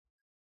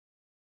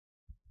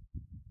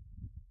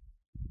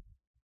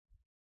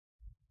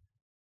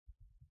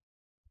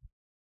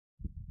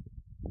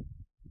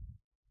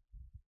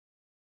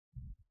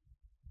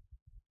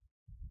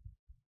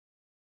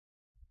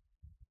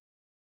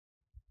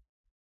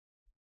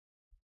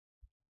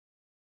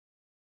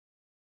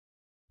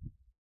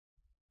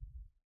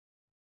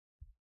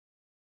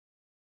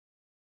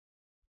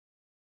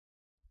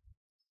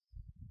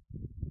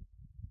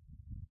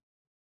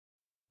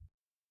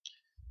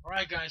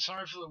Alright guys,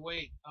 sorry for the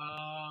wait.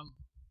 I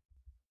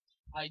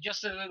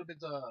adjusted a little bit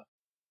the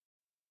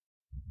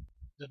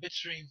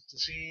bitstream to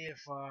see if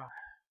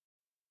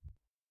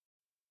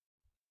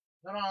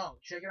no,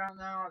 check it out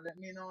now. Let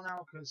me know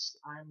now, because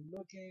I'm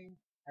looking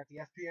at the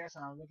FPS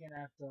and I'm looking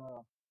at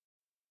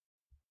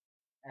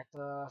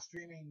the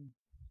streaming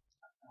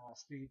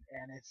speed,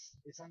 and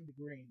it's on the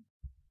green.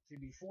 See,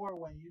 before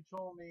when you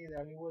told me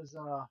that it was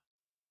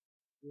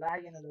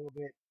lagging a little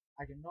bit,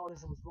 I can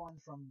notice it was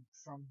going from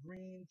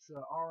green to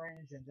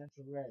orange and then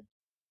to red.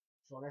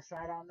 So let's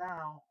try it out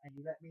now, and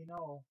you let me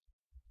know,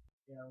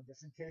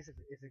 just in case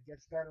if it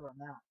gets better or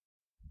not,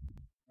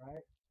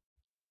 right?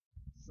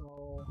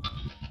 So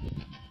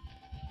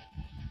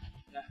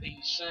that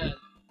being said,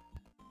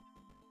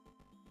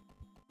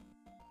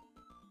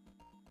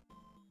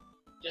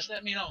 just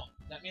let me know,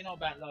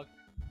 bad luck,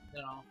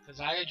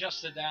 because I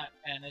adjusted that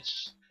and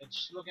it's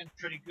looking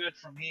pretty good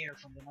from here,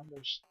 from the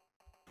numbers.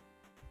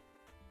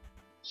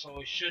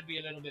 So it should be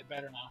a little bit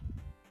better now.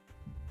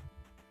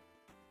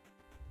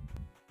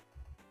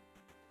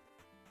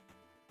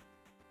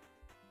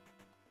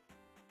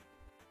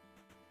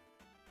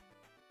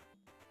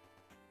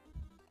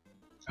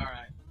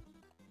 Alright.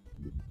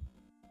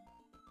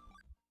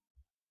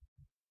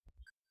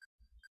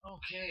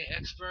 Okay,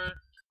 expert.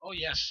 Oh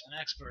yes, an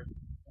expert.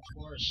 Of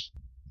course.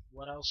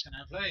 What else can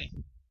I play?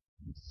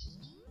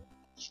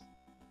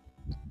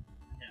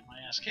 Get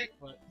my ass kicked,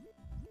 but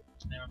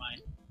never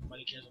mind.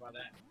 Nobody cares about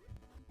that.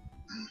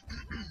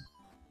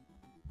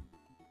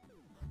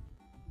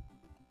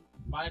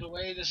 By the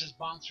way, this is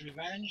Bonk's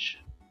Revenge.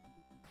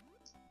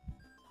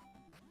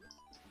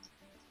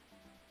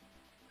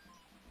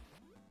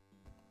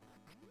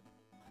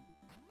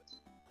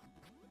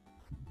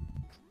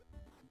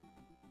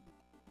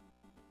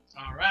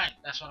 Alright,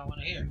 that's what I want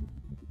to hear.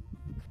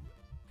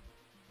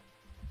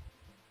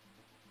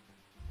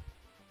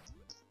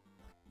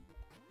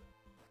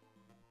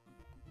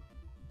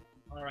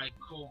 Alright,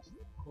 cool.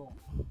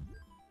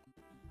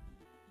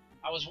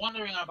 I was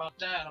wondering about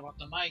that, about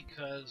the mic,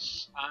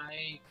 because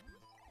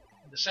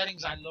in the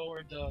settings I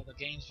lowered the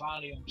gain's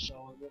volume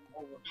so it wouldn't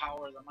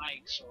overpower the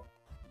mic, so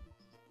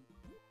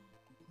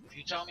if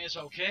you tell me it's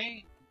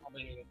okay, I'll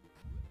believe it.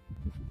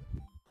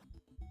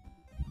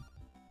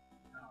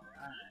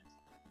 Alright.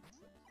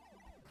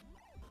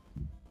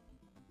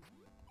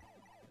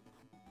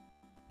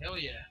 Hell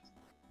yeah.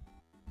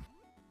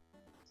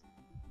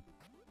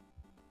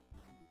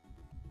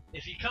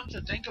 If you come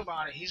to think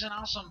about it, he's an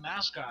awesome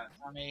mascot.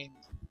 I mean,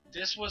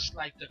 this was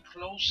like the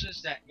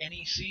closest that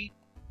NEC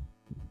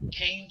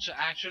came to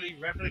actually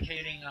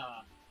replicating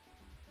a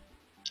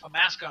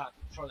mascot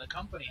for the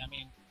company. I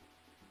mean,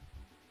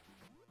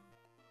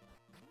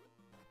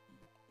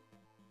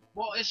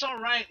 well, it's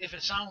alright if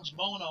it sounds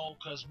mono,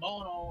 because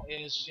mono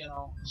is,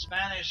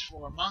 Spanish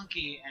for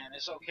monkey, and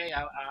it's okay.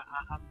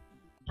 I'm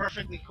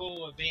perfectly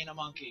cool with being a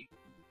monkey.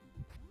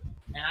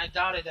 And I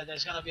doubted that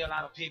there's going to be a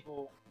lot of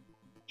people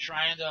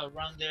trying to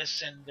run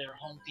this in their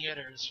home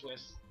theaters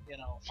with,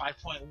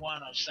 5.1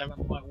 or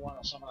 7.1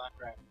 or some of that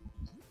crap.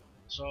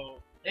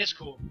 So, it's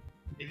cool.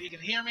 If you can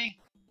hear me,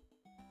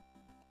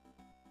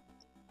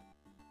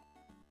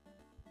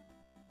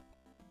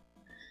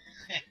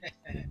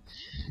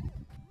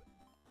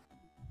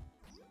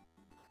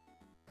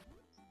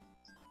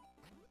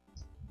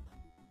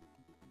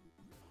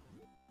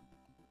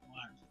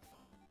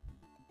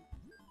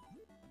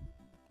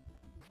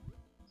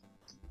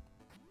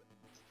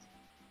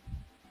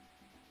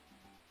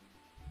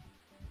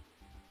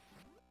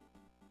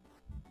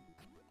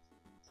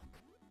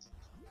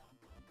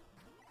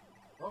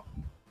 oh,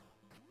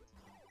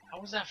 how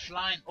was that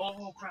flying?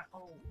 Oh crap!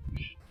 Oh,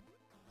 wait.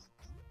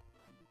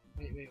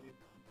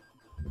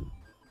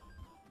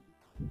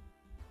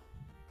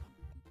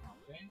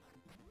 Okay,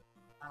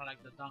 kind of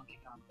like the Donkey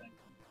Kong thing.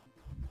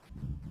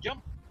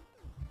 Jump!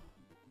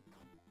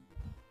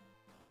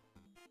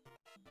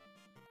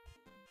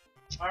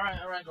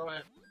 Alright, go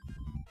ahead.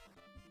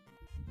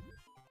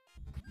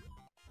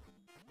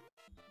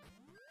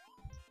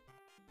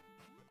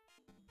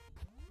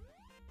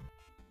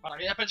 Para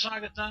aquellas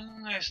personas que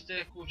están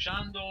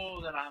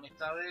escuchando, de las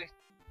amistades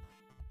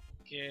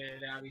que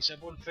les avisé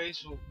por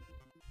Facebook,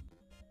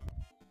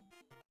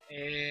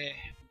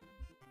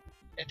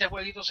 este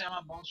jueguito se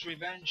llama Bonk's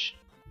Revenge.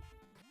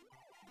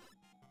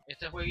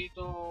 Este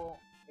jueguito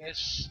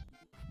es,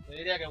 yo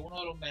diría que uno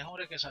de los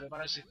mejores que salió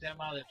para el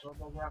sistema de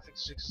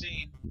TurboGrafx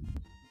 16,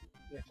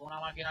 que fue una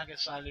máquina que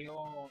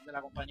salió de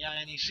la compañía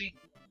NEC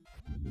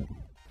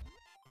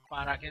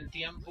para aquel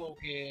tiempo,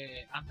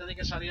 que antes de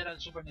que saliera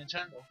el Super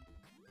Nintendo.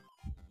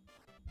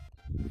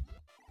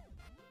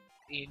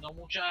 Y no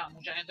mucha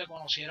gente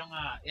conocieron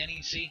a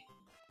NEC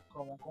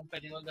como un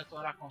competidor de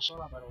todas las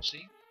consolas, pero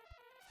sí,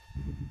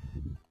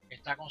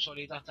 esta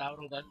consolita está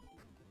brutal.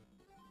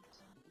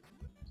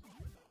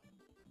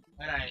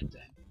 Mira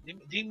este,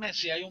 dime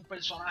si hay un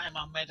personaje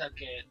más metal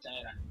que este.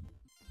 Mira,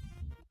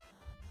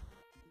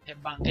 el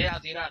banquea,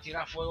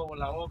 tira fuego por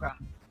la boca.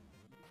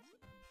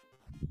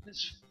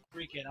 It's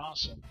freaking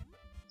awesome.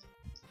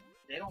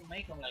 They don't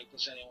make them like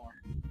this anymore.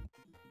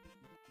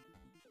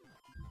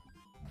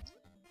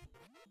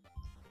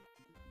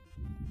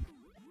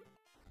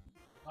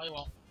 No, you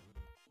won't.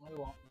 No, you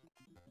won't.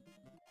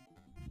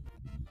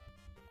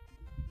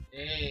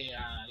 Hey,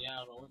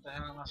 yeah, but what the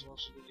hell am I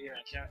supposed to do here?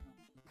 I can't.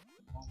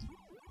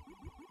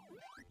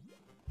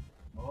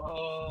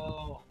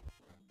 Oh.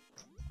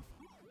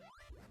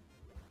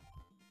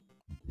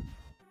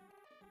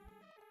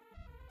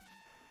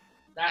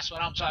 That's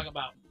what I'm talking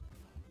about.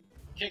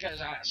 Kick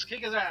his ass.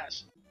 Kick his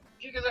ass.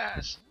 Kick his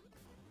ass.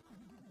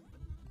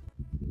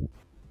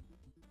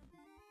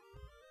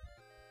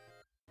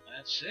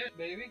 That's it,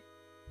 baby.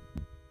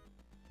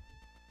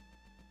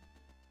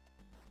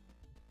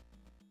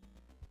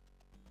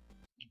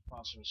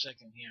 Pause for a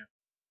second here.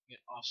 Get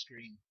off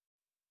screen.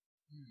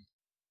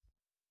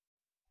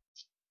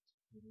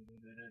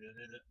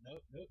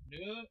 Nope, nope, nope,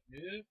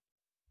 nope.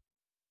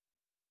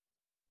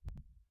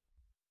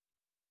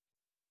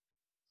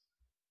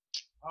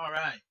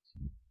 Alright.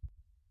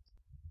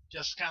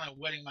 Just kind of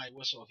wetting my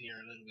whistle here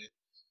a little bit.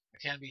 I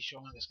can't be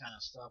showing this kind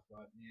of stuff,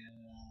 but yeah,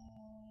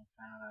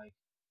 kind of like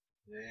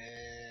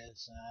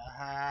this.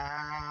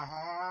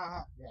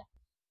 Yeah.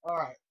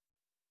 Alright.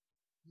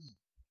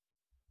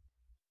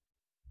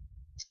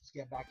 Let's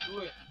get back to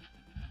it.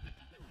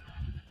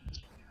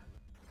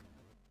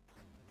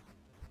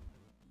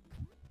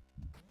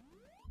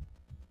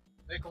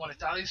 Como le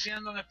estaba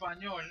diciendo en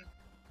español,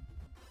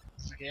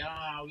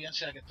 aquella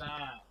audiencia que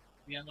está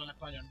viendo en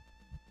español,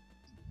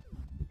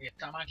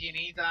 esta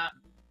maquinita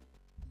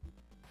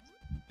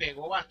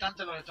pegó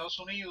bastante en los Estados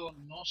Unidos.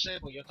 No sé,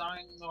 pues yo estaba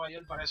en Nueva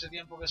York para ese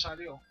tiempo que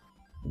salió.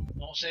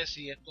 No sé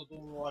si esto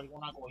tuvo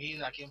alguna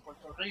acogida aquí en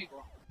Puerto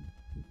Rico.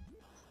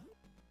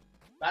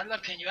 Bad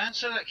Luck, can you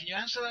answer that? Can you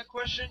answer that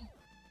question?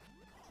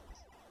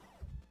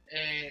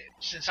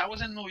 Since I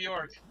was in New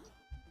York,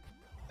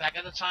 back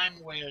at the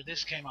time where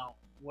this came out,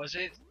 was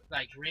it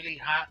like really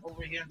hot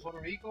over here in Puerto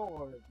Rico,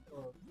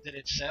 or did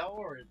it sell,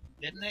 or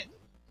didn't it?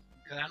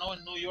 Because I know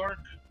in New York,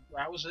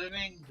 where I was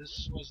living,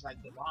 this was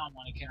like the bomb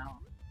when it came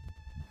out.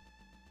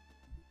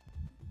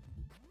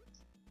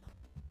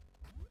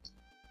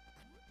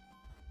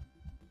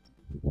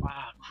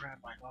 Ah, crap,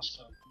 I lost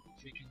a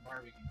freaking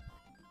barbecue.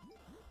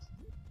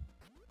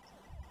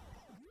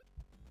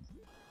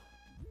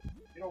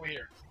 Get over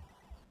here.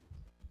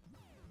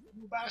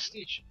 You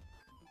bastard.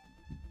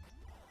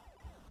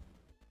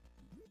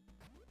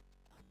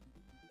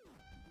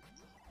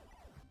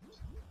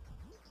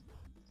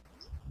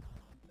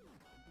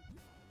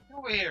 Get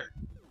over here.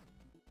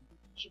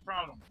 What's your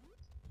problem?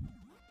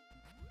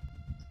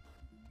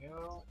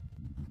 No.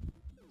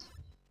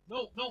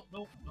 No, no,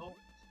 no, no.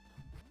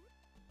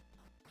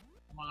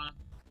 Come on.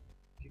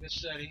 Keep it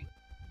steady.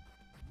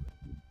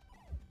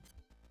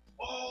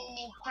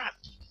 Oh, crap.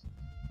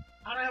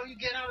 How the hell you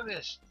get out of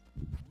this?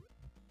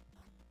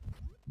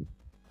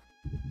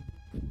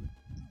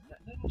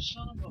 That little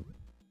son of a...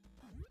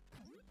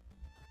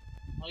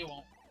 No, you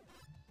won't.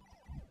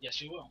 Yes,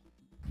 you will.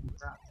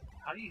 Crap.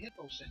 How do you hit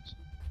those things?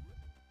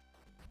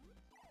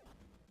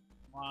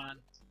 Come on.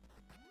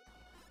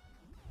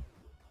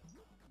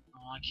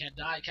 Oh, I can't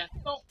die. I can't...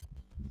 No!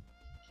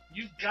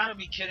 You gotta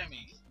be kidding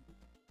me.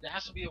 There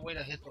has to be a way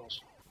to hit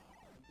those.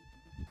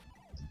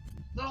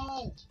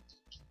 No!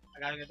 I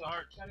gotta get the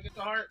heart. Gotta get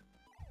the heart.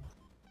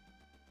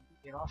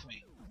 Get off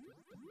me.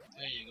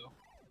 There you go.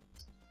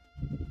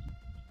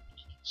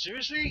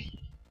 Seriously?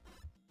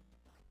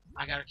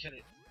 I gotta kill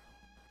it.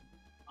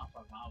 Oh,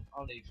 fuck,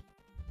 I'll leave.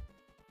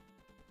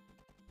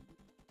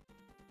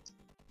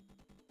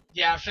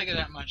 Yeah, I figured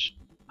that much.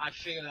 I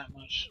figured that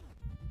much.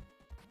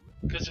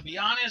 Because to be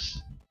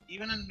honest,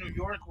 even in New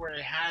York where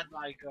it had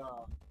like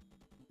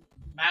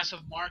massive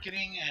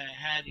marketing and it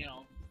had, you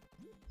know,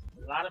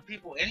 a lot of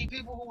people, any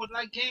people who would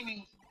like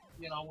gaming,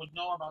 you know, would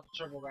know about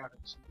the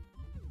TurboGrafx.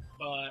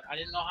 But I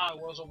didn't know how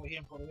it was over here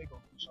in Puerto Rico,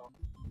 so.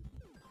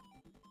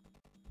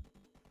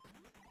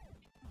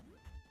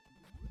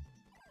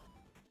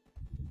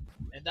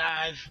 And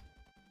dive.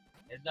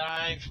 And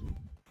dive.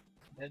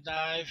 And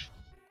dive.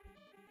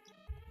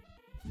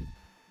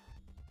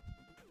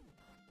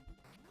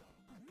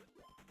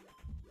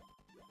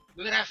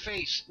 Look at that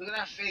face. Look at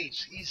that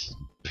face. He's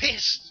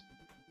pissed.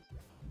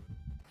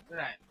 Look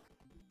at that.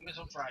 Give me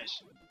some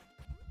fries.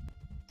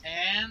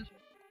 And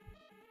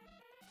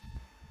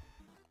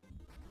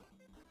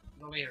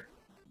over here.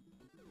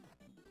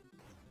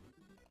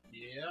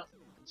 Yeah.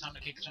 Time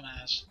to kick some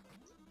ass.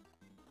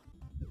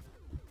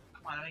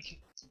 Come on, let me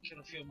kill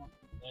a few more.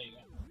 There you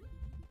go.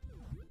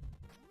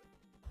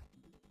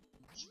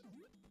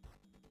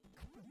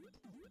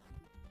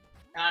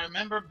 And I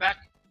remember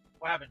back.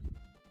 What happened?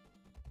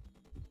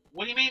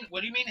 What do you mean?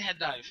 What do you mean head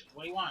dive?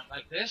 What do you want?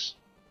 Like this?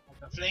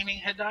 Like a flaming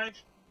head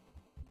dive?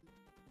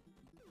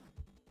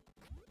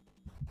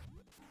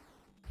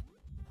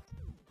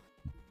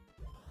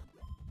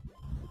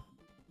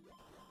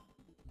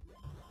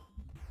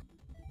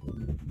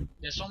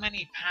 There's so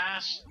many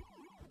paths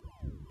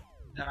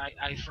that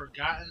I've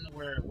forgotten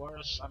where it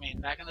was. I mean,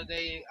 back in the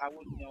day, I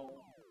would know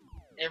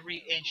every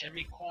inch,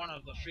 every corner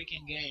of the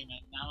freaking game,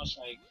 and now it's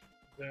like,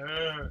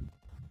 grr.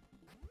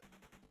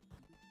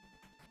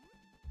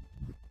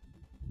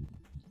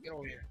 Get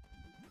over here.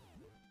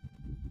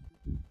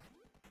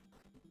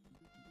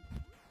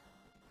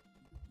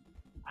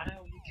 How the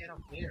hell you get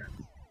up there?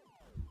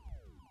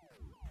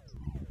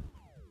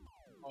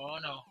 Oh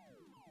no.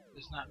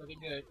 It's not looking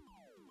good.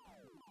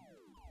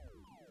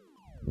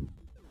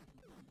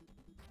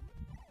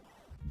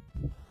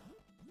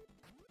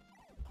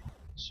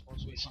 There's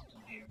supposed to be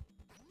something here.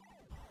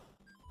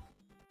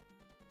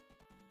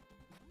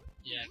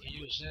 Yeah, I can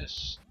use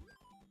this.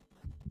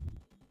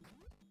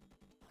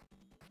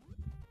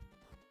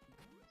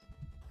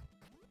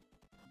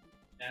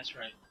 That's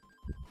right.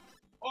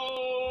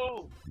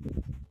 Oh!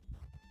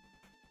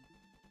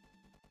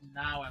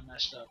 Now I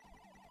messed up.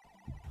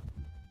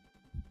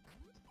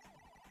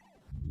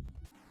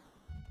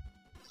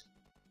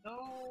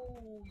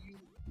 No, you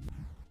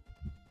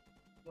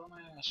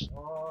dumbass.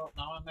 Oh,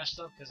 now I messed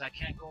up because I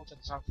can't go to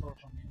the top floor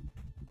from here.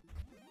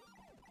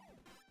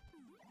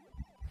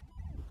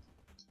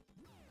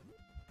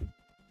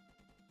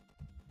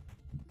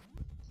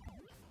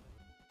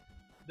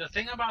 The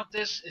thing about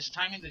this is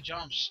timing the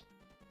jumps.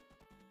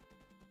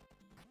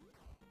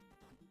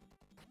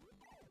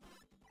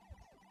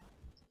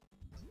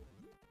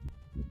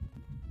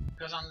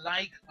 Because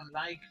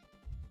unlike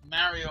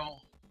Mario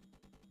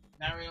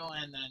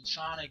and then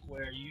Sonic,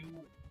 where you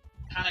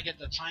kind of get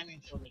the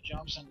timing for the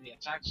jumps and the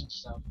attacks and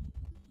stuff,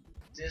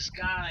 this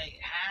guy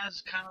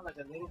has kind of like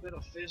a little bit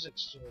of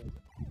physics to it.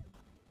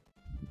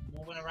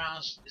 Moving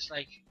around, it's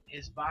like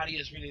his body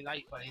is really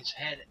light, but his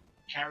head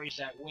carries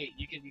that weight.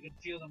 You can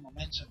feel the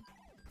momentum.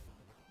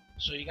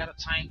 So you gotta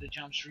time the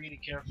jumps really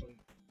carefully.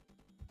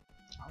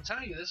 I'm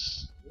telling you,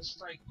 this is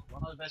like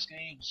one of the best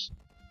games,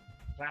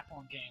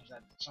 platform games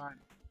at the time.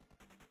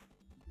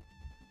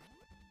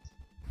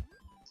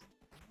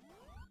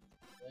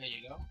 There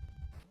you go.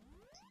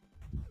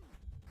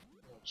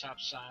 Top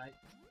side.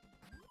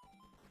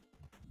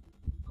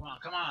 Come on,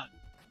 come on.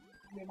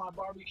 Give me my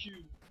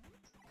barbecue.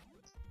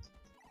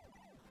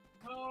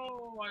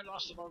 Oh, I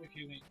lost the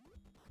barbecue meat.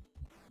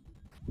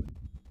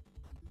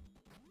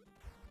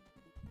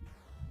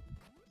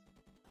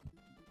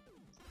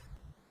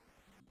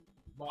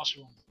 Boss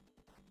room.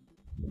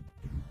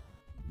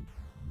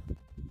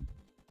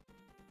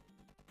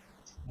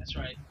 That's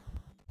right.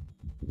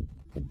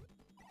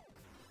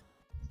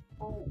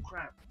 Oh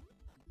crap.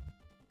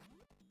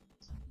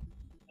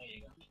 There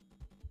you go.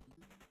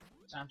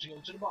 Time to go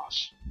to the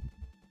boss.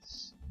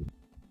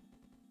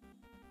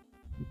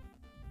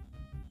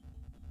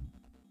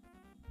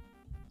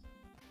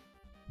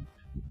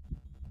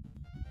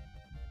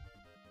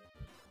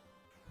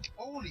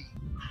 Holy!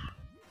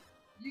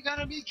 You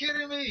gotta be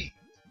kidding me!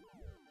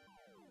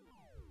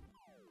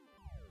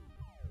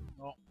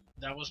 Oh,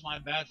 that was my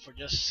bad for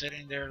just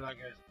sitting there like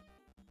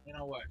a... You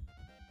know what?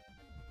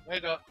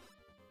 Wake up.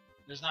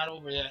 It's not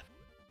over yet.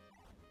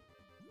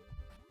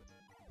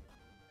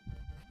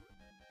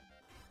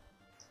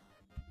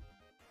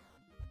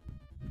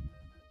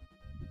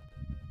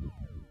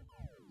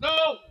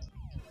 No!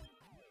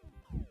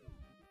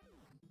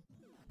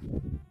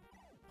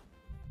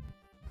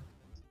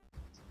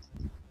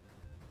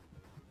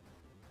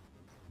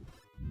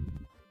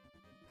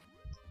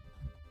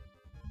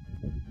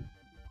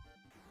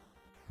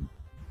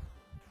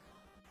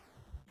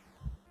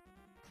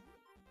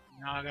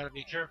 Now I gotta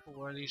be careful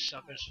where these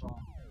suckers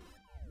fall.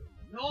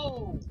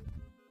 No!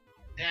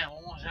 Damn,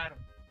 almost had him.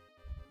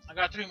 I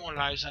got 3 more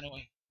lives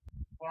anyway.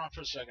 Hold on for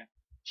a second.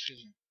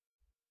 Excuse me.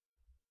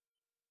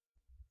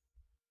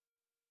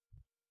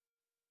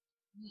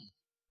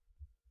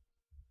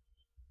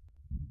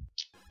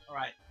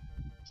 Alright.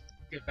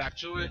 Get back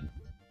to it.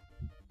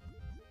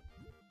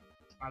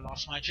 I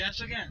lost my chance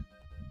again.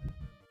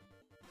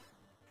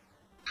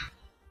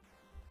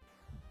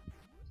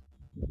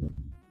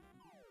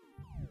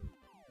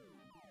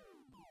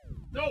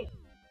 No!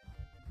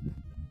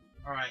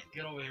 Alright,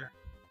 get over here.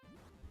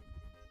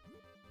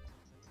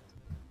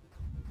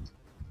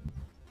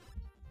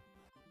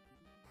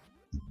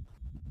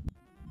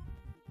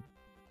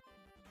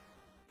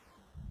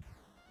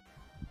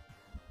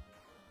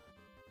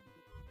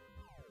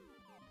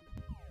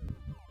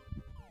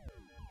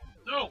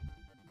 No!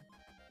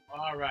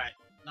 Alright.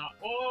 Now,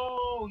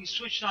 oh, he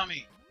switched on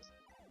me.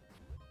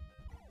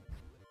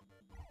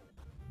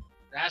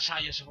 That's how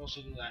you're supposed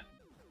to do that.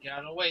 Get out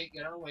of the way,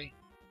 get out of the way.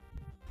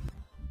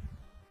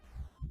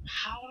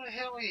 How the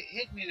hell it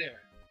hit me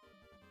there?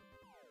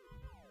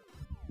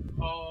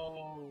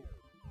 Oh.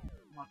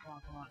 Come on, come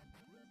on, come on.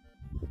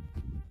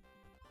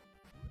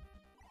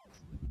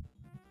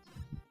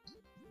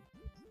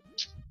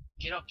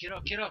 Get up, get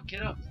up, get up,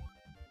 get up.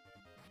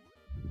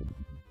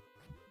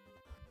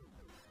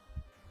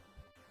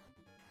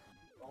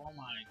 Oh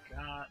my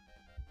god.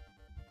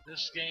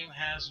 This game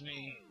has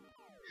me.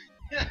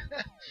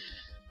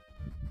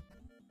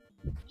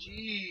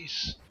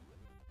 Jeez.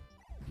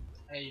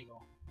 There you go.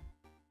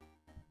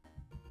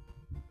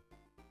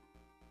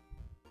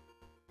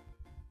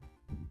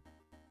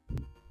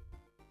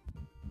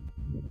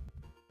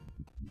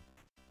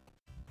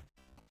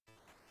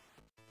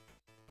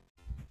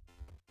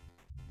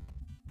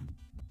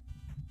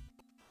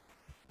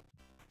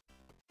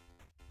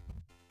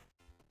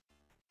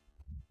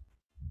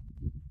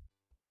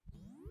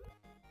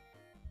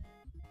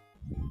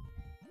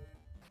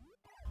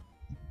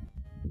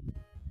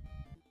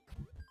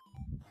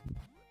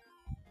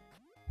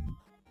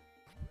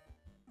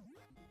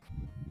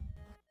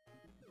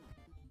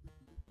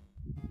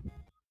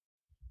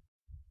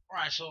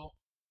 Alright, so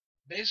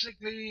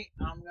basically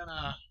I'm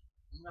gonna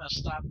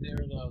stop there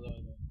the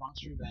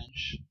Monk's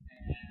Revenge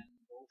and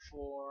go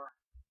for,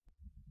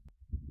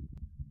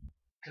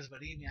 because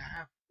believe me,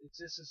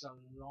 this is a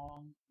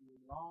long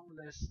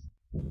list,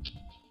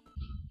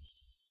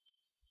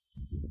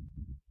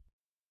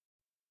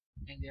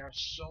 and there are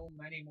so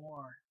many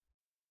more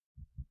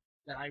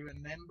that I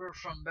remember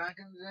from back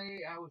in the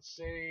day. I would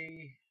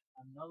say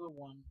another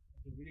one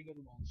of the really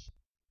good ones,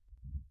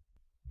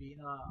 being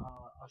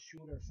a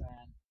shooter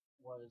fan,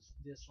 was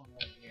this one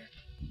right here,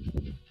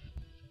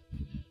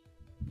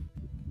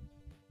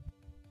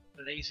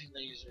 Blazing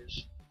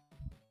Lasers.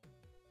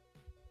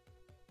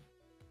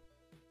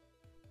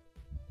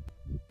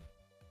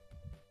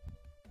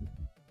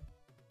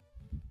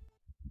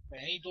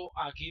 Benito,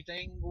 aquí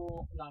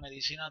tengo la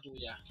medicina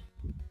tuya.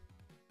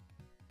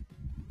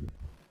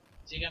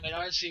 Así que mira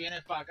a ver si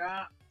vienes para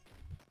acá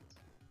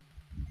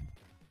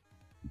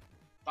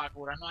para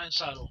curarnos en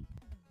salud.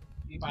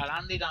 Y para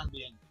Landy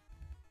también.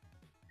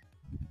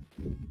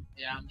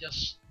 Yeah, I'm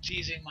just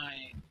teasing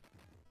my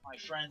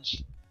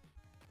friends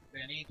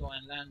Benito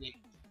and Landy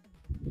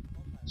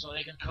so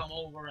they can come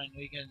over and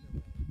we can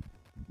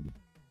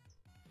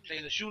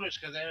play the shooters,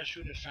 because they're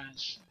shooter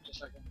fans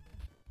just like them.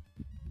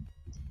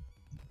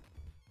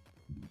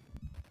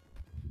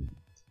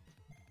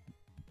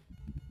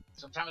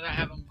 Sometimes I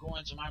have them go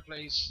into my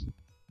place,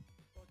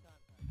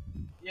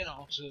 you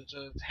know,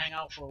 to hang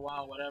out for a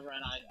while, whatever,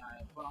 and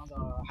I put on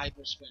the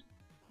Hyperspin.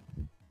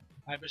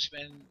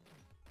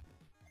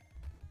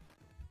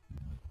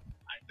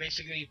 I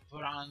basically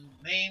put on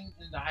name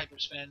in the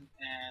Hyperspin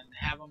and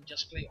have them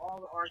just play all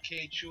the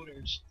arcade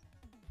shooters,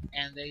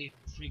 and they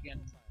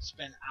freaking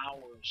spend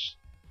hours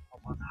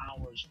upon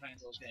hours playing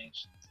those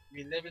games,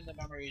 reliving the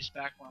memories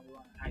back when we were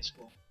in high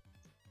school.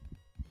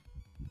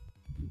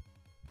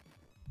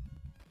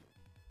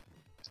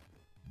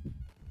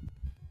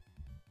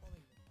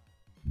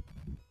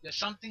 There's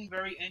something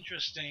very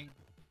interesting.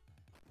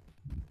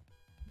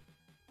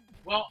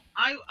 Well,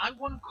 I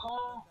wouldn't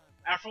call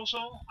Afro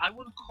Soul. I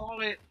wouldn't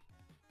call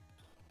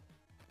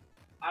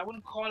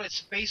it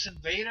Space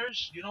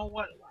Invaders. You know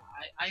what?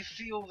 I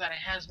feel that it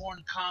has more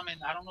in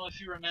common. I don't know if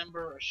you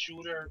remember a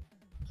shooter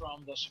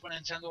from the Super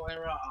Nintendo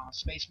era,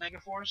 Space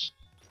Megaforce.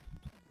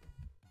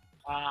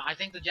 I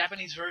think the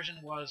Japanese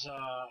version was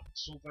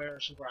Super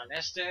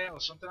Aleste or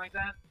something like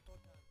that.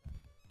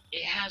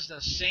 It has the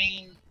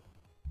same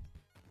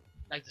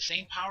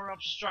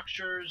power-up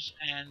structures,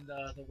 and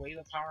the way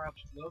the power-up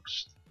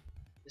looks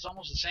is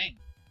almost the same.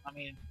 I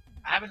mean,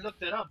 I haven't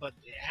looked it up, but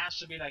it has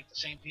to be like the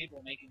same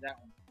people making that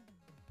one.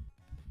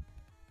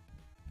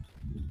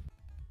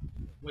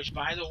 Which,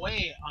 by the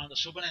way, on the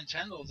Super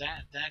Nintendo,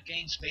 that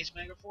game, Space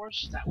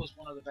Megaforce, that was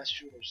one of the best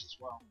shooters as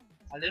well.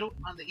 A little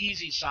on the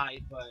easy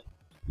side, but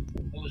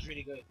it was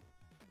really good.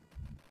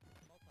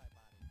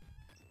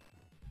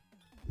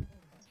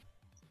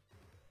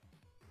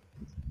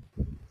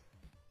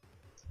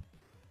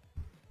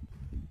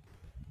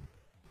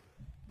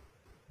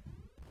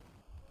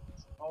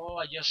 Oh,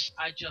 I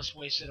just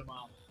wasted a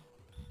bomb.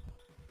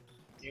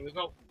 Here we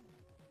go.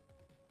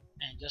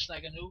 And just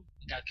like I knew,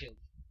 it got killed.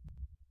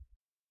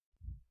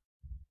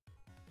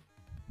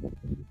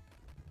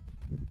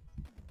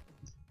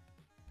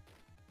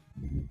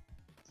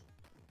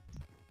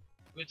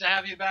 Good to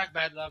have you back,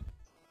 Bad Luck.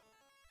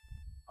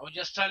 I was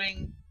just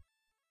telling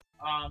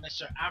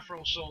Mr.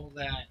 Afro Soul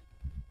that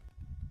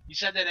he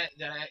said that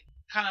it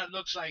kind of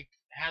looks like,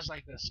 has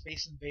like the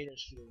Space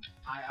Invaders feel.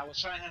 I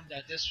was telling him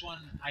that this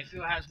one I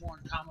feel has more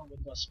in common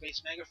with the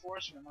Space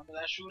Megaforce. Remember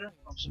that shooter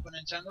from Super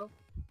Nintendo?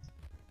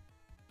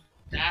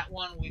 That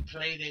one, we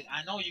played it.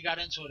 I know you got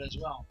into it as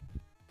well.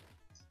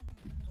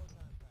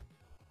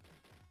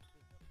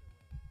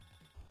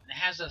 And it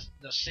has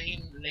the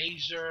same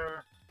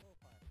laser,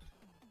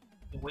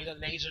 the way the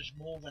lasers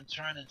move and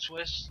turn and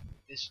twist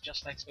is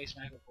just like Space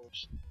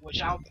Megaforce.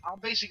 Which I'll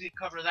basically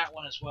cover that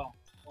one as well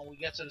when we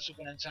get to the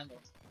Super Nintendo.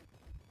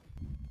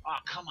 Oh,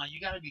 come on,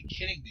 you gotta be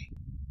kidding me.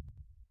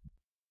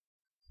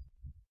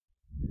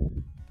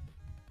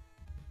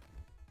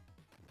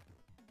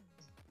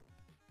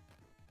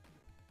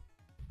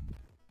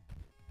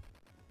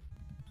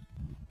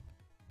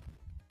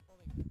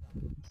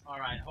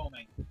 Alright,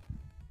 homing.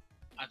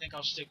 I think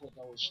I'll stick with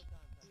those.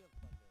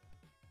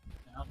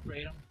 And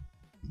upgrade them.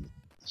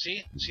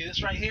 See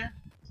this right here?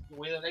 The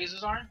way the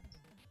lasers are?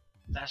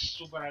 That's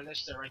Super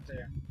Aliste right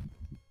there.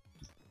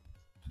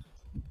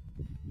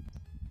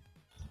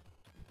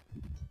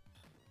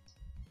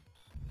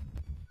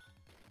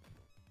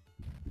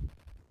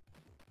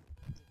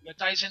 ¿Qué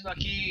está diciendo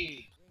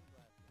aquí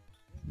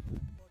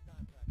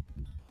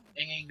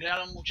en inglés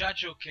a los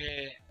muchachos?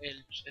 Que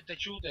este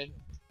shooter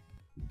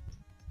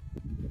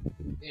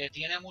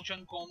tiene mucho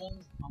en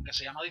común, aunque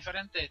se llama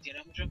diferente,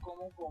 tiene mucho en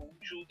común con un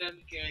shooter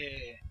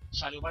que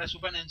salió para el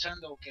Super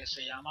Nintendo que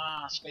se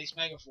llama Space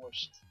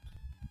Megaforce.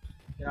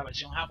 Que la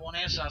versión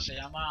japonesa se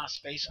llama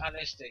Space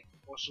Aleste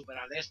o Super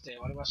Aleste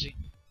o algo así.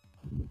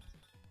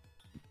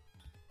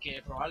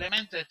 Que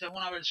probablemente esta es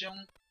una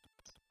versión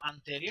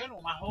anterior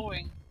o más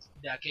joven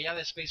de aquella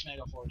de Space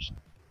Megaforce.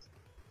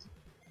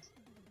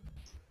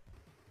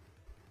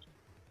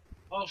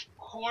 Of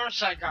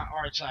course I got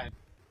R-Type.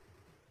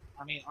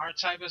 I mean,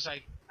 R-Type is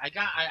like, I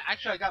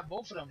got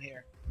both of them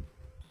here.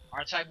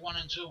 R-Type 1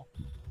 and 2.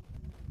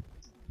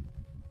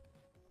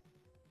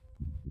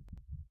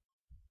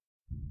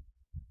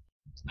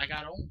 I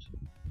got owned.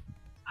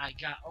 I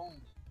got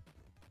owned.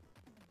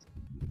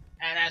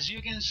 And as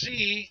you can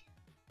see,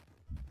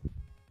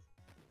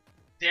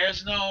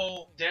 there's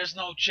no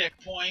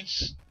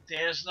checkpoints.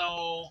 There's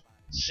no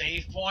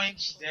save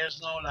points. There's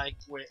no like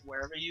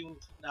wherever you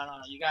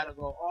no, you gotta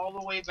go all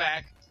the way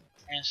back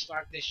and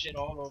start this shit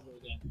all over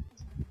again.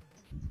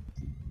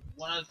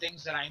 One of the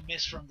things that I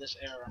miss from this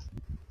era.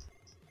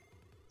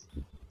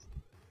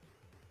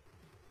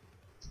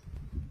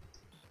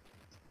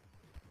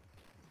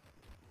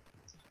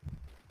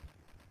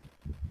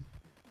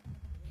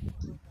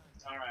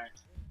 Alright.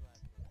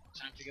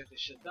 Time to get this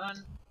shit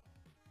done.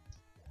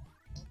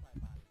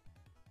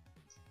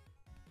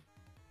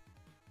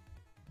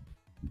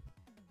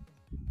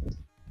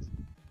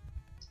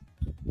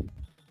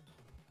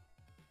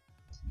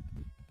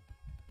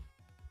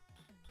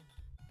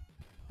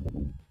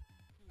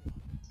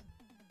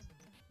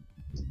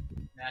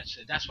 That's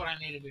it. That's what I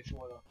needed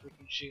before, the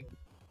freaking shield.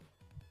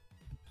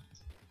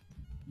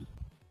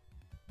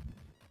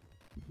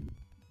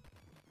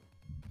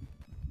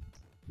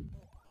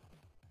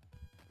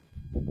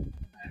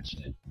 That's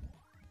it.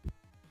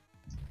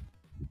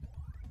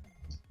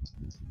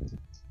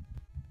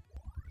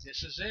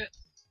 This is it.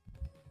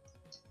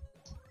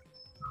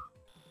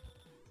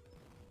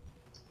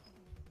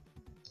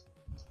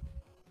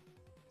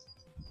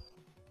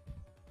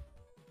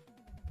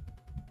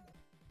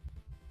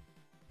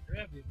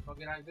 Hurry up, you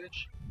fucking eye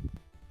bitch.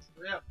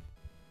 Hurry up.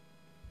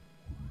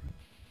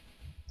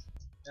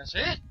 That's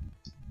it?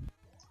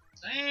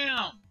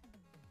 Damn!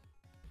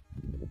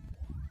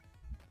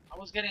 I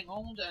was getting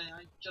owned and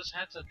I just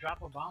had to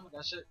drop a bomb.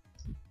 That's it.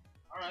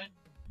 Alright.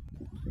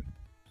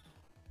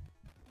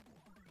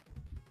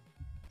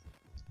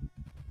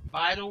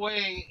 By the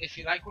way, if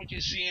you like what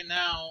you're seeing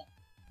now,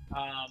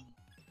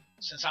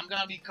 since I'm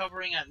gonna be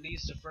covering at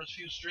least the first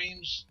few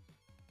streams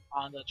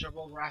on the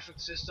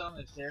TurboGrafx system,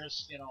 if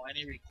there's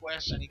any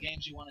requests, any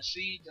games you want to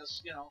see,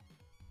 just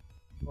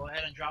go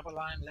ahead and drop a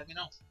line. Let me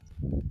know.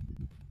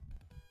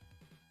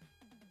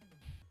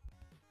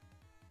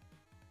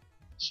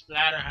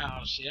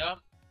 Splatterhouse, yep.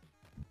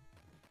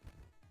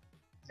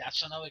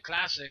 That's another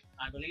classic.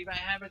 I believe I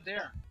have it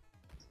there.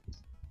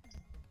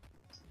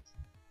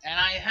 And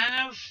I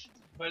have,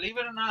 believe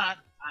it or not,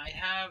 I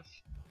have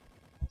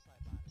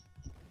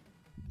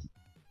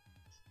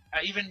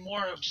even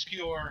more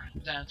obscure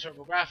than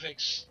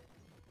TurboGrafx.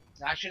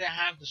 Actually, I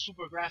have the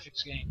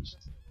SuperGrafx games,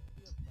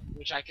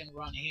 which I can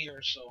run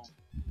here. So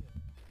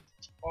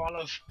all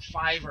of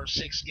 5 or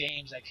 6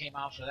 games that came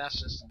out for that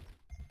system.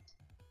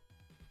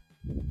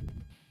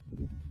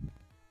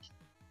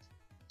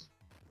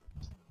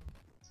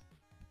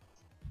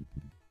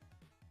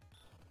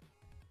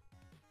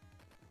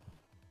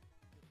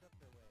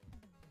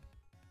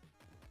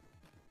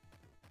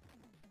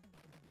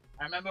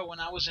 I remember when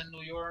I was in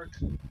New York,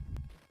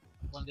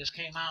 when this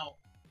came out,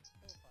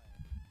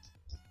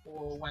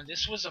 or when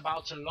this was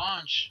about to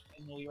launch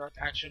in New York,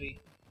 actually,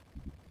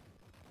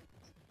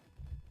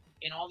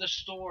 in all the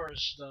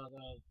stores,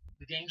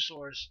 the game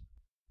stores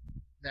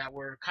that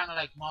were kind of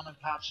like mom and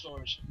pop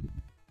stores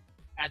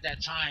at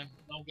that time,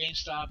 no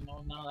GameStop,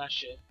 none of that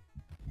shit.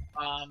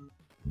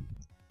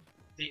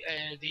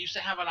 They used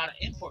to have a lot of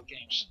import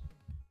games,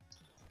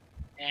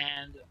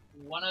 and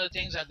one of the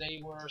things that they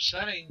were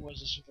selling was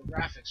the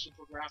SuperGrafx.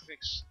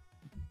 SuperGrafx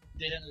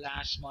didn't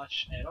last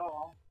much at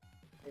all.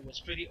 It was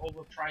pretty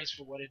overpriced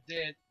for what it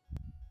did,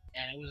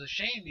 and it was a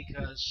shame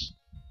because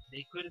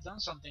they could have done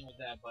something with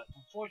that, but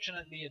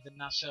unfortunately it did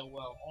not sell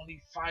well.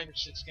 Only 5 or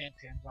 6 games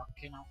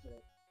came out for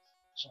it.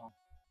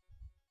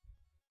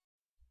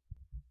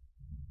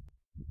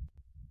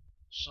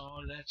 So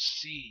let's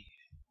see.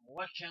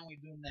 What can we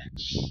do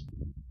next?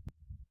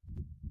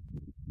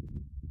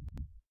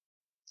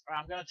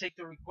 Alright, I'm gonna take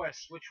the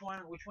request. Which one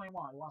you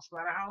want? You want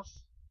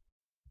Splatterhouse?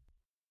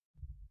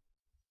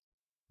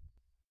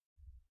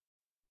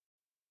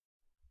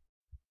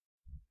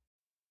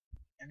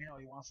 Let me know,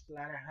 you want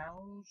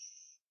Splatterhouse?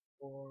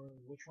 Or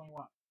which one you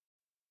want?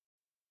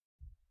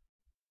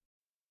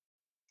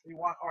 You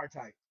want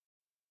R-Type.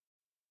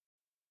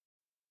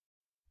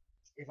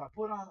 If I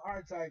put on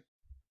R-Type,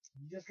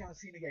 you're just gonna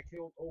see me get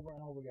killed over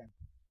and over again.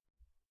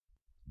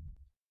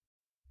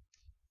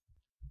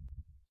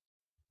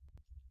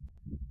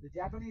 The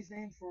Japanese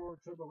name for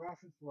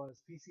TurboGrafx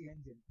was PC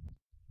Engine.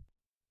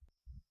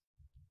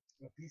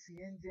 The PC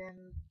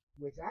Engine,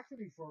 which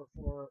actually for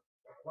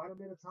quite a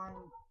bit of time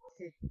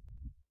kicked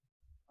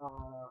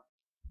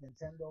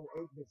Nintendo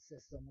 8-bit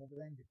system over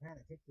there in Japan.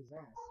 It kicked his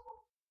ass.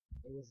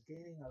 It was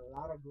gaining a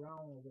lot of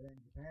ground over there in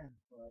Japan,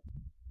 but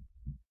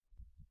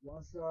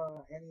once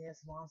the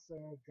NES monster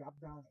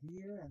dropped down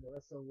here and the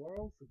rest of the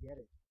world, forget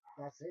it.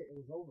 That's it. It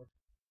was over.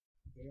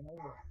 Game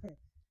over.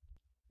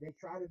 They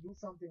tried to do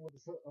something with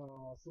the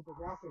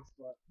SuperGrafx,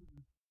 but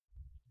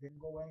didn't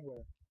go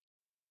anywhere.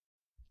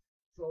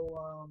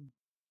 So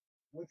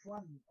Which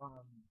one?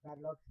 Bad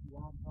luck. You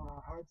want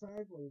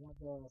Htaed or you want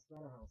the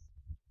Splatterhouse?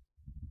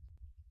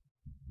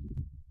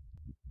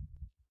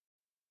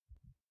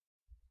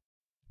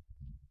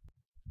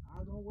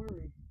 Ah, don't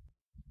worry.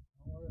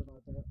 Don't worry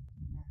about that.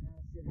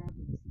 Shit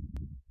happens.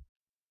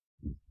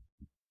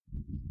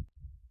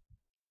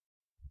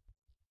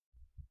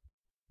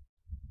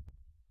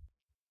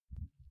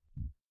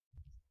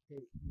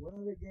 Okay, one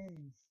of the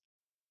games.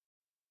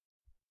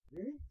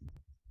 Really?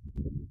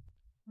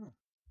 Huh.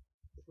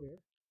 That's weird.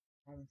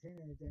 Haven't seen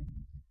anything.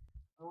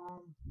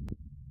 Alright,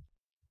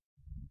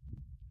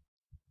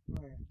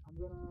 I'm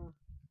gonna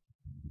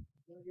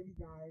give you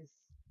guys.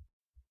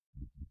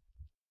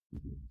 I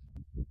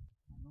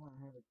know I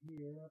have it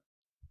here.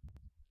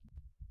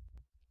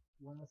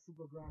 One of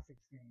Super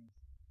Graphics games,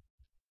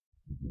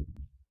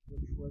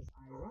 which was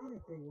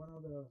ironically one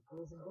of the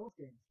Ghouls and Ghosts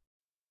games.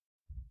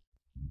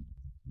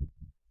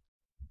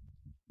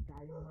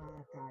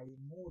 Kaima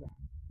Kaimura.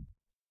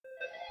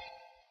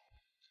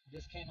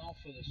 This came out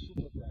for the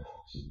Super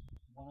Graphics.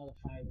 One of the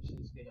 5 or 6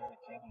 games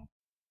that came out.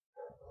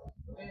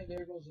 And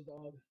there goes the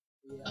dog.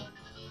 Yeah.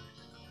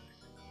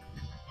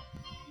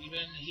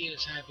 Even he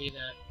is happy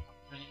that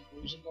playing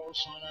Ghouls and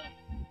Ghosts on a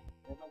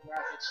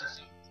graphics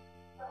system.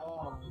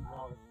 Oh my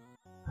lord.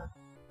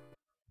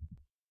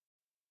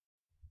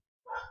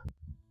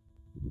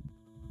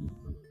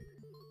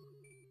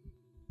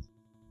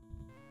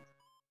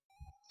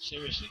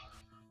 Seriously.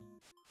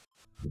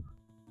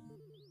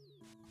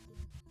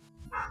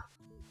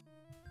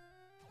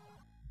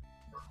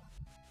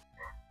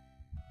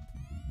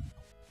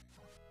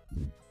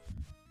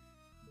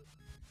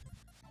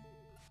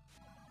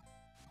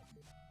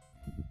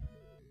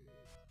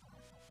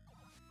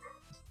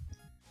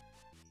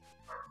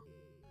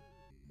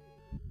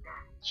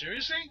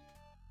 Seriously?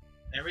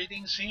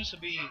 Everything seems to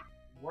be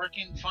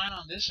working fine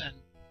on this end.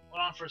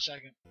 Hold on for a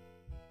second.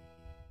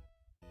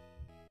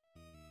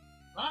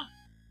 Huh?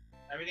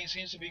 Everything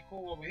seems to be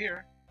cool over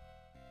here.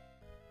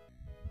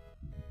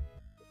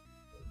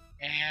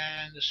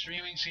 And the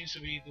streaming seems to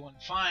be doing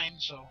fine,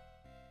 so.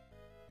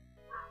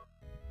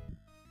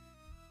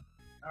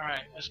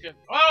 Alright, let's get.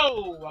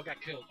 Oh! I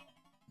got killed.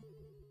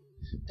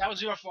 That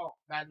was your fault.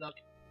 Bad luck.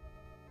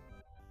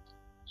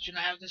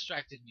 Shouldn't have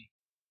distracted me.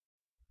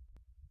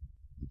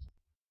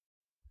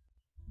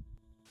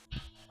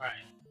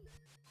 Alright.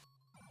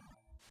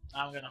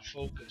 I'm gonna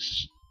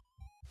focus.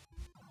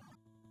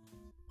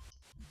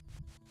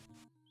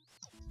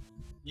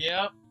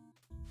 Yep.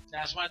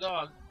 That's my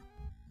dog.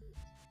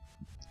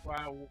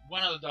 Well,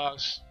 one of the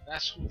dogs.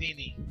 That's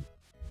Houdini.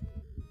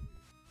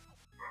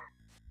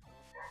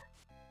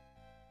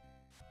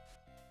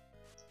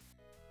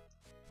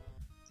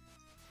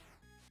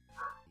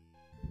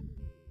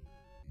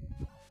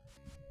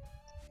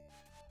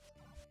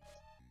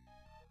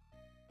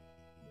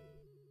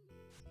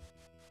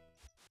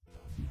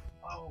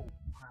 Oh,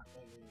 crap.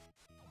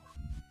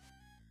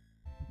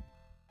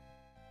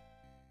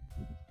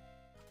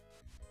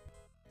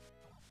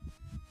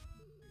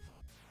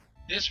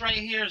 This right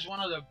here is one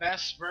of the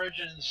best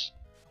versions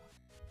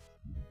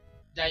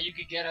that you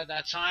could get at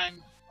that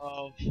time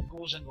of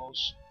Ghouls and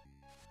Ghosts.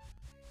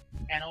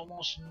 And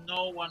almost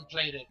no one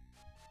played it.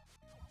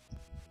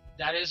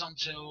 That is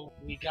until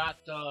we got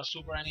the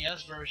Super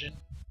NES version,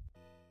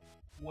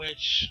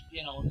 which,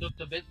 you know, looked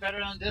a bit better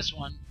than this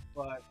one,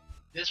 but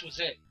this was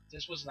it.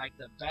 This was like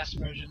the best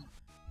version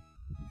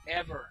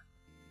ever.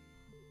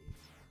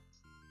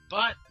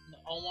 But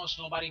almost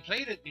nobody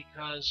played it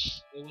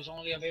because it was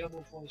only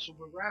available for the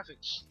Super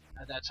Graphics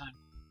at that time.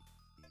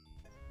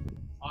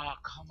 Oh,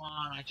 come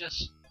on, I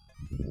just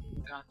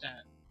got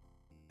that.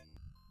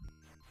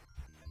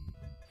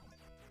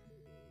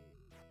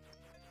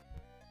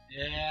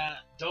 Yeah,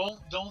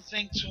 don't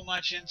think too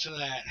much into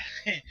that.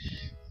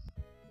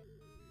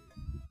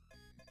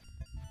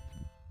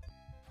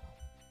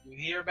 You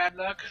hear, bad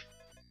luck?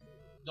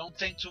 Don't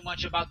think too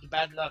much about the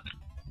bad luck.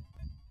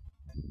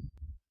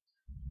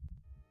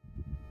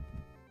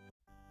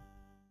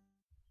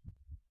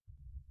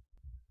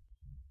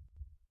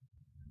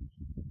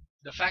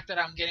 The fact that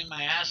I'm getting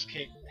my ass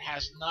kicked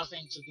has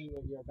nothing to do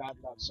with your bad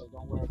luck, so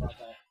don't worry about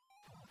that.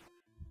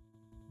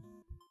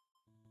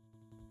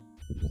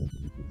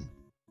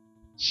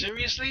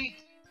 Seriously?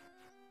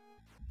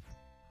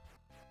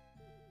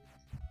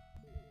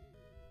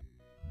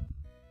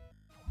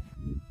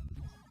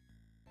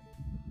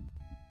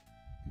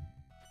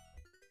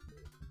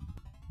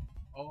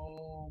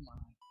 Oh my.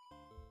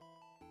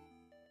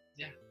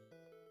 Yeah.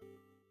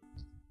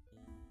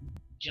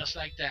 Just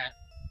like that.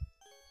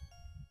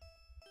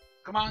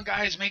 Come on,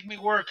 guys, make me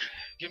work.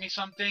 Give me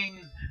something.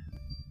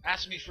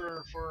 Ask me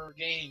for a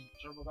game,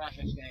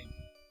 TurboGrafx game.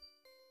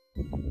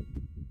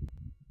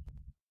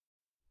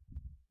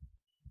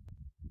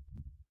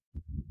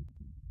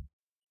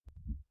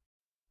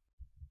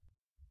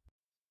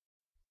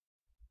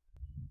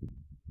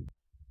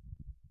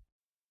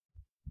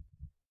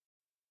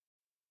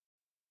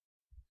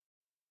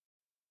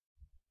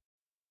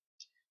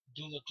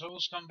 Do the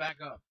clothes come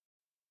back up?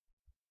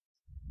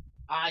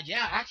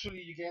 Yeah,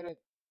 actually, you get it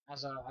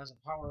as a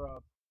power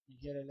up. You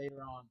get it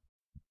later on.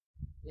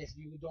 If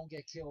you don't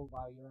get killed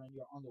while you're in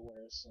your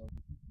underwear, so.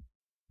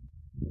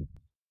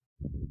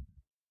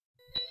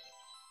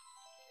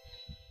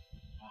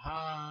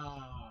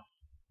 Aha!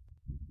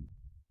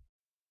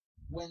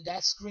 When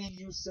that screen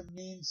used to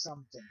mean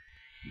something.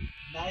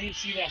 Now you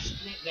see that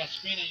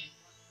screen in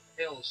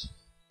hills.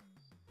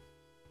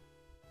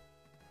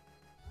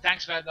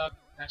 Thanks, Bad Luck.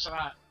 Thanks a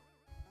lot.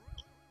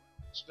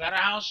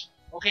 Splatterhouse?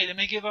 Okay, let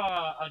me give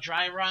a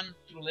dry run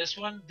through this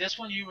one. This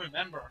one you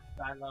remember,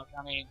 Bad Luck.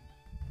 I mean,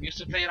 we used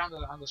to play it on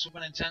the Super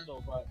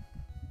Nintendo, but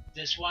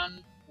this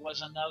one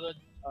was another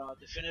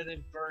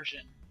definitive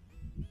version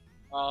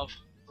of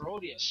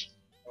Parodius.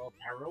 Or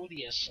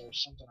Parodius, or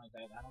something like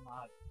that. I don't know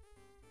how.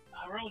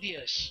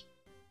 Parodius.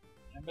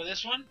 Remember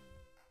this one?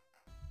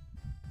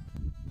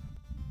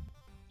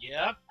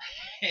 Yep.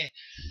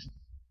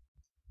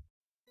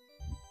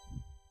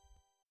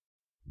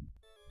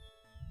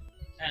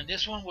 And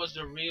this one was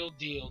the real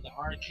deal, the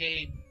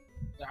arcade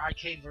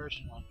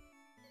version one.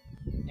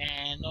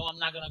 And no, I'm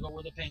not gonna go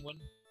with the penguin.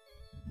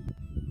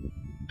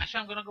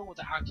 Actually, I'm gonna go with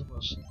the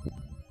octopus.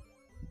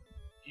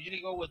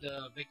 Usually go with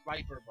the big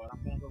viper, but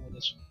I'm gonna go with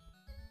this one.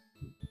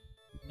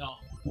 No,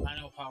 I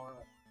know power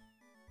up.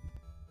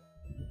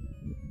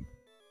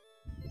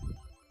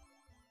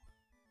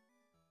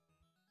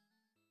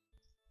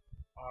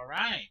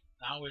 Alright,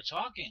 now we're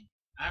talking.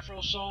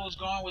 Afro Soul is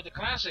going with the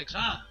classics,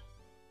 huh?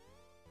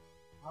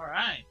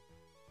 Alright.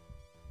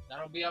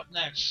 That'll be up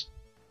next.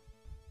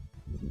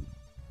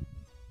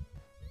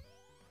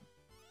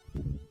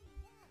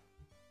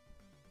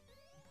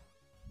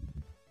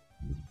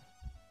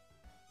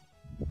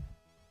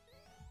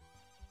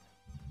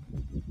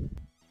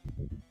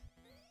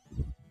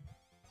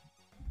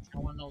 I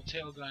want no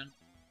tail gun.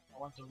 I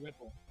want the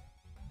ripple.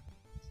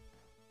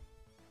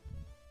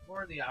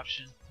 Or the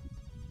option.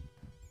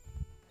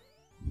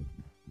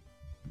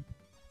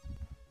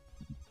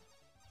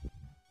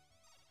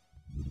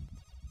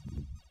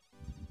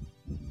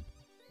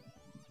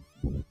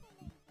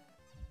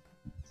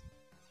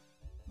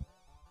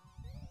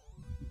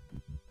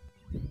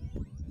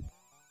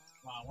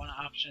 I want an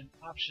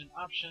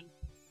option.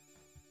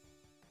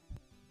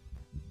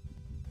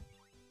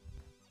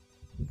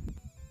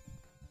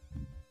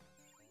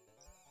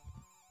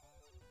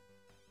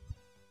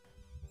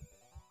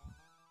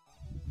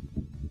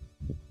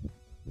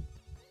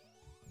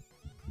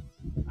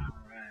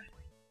 Alright.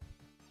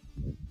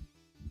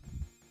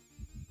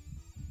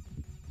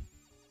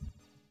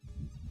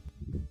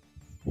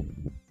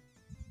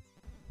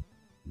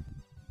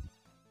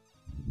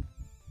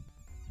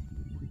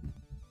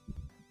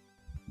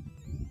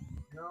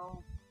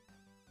 Go.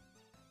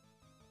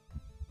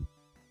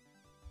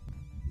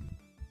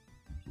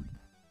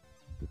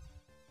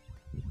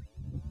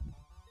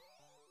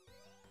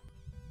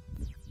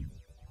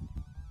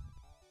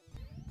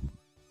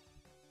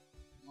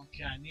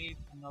 Okay, I need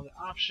another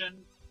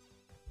option.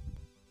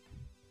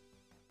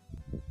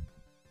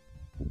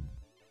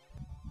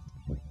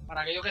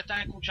 Para aquellos que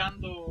están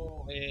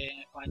escuchando en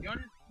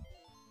español,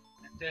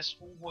 este es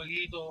un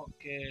jueguito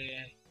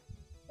que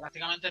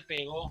prácticamente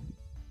pegó.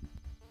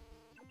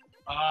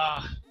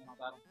 Me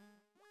mataron.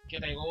 Que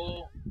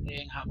pegó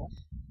en Japón.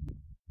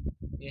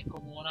 Es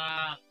como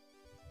una.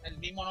 El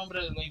mismo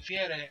nombre lo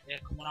infiere,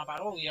 es como una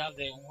parodia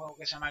de un juego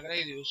que se llama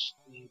Gradius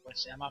y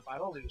pues se llama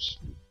Parodius.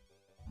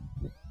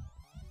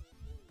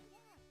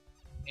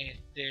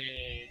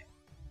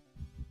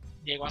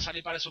 Llegó a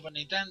salir para el Super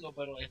Nintendo,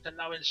 pero esta es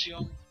la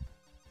versión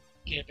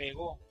que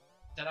pegó.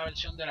 Esta es la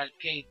versión del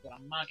arcade, de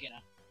las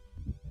máquinas.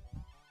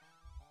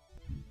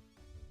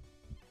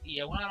 Y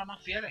es una de las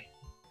más fieles.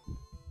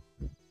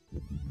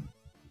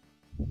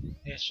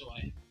 Eso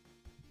es.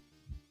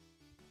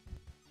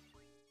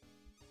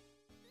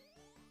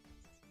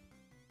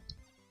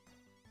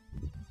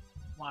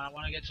 Come on, I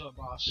want to get to a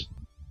boss. Is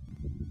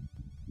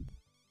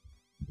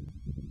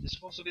this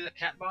supposed to be the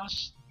cat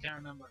boss? Can't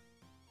remember.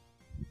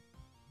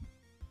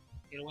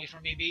 Get away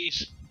from me,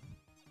 bees.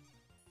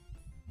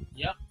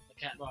 Yep, the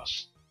cat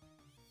boss.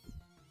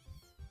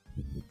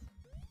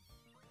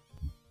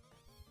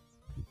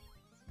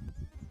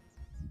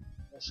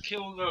 Let's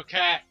kill the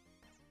cat.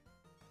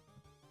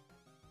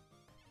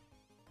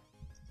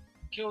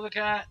 Kill the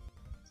cat.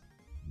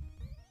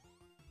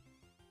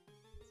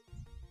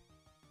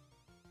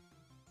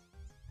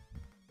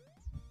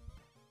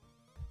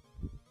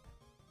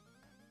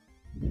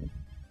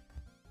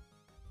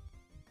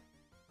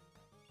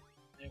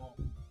 There you go.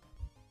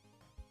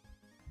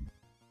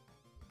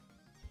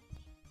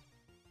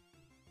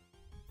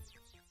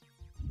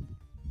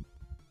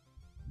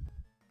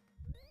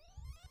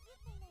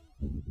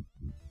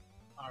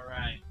 All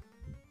right.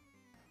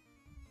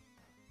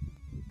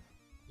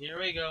 Here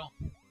we go.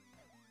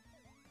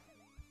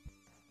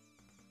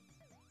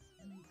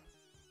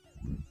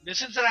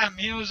 Listen to that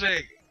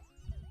music.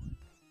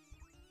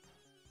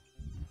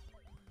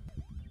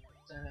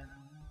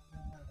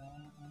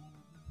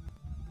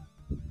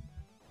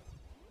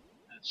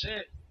 That's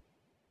it.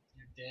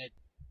 You're dead.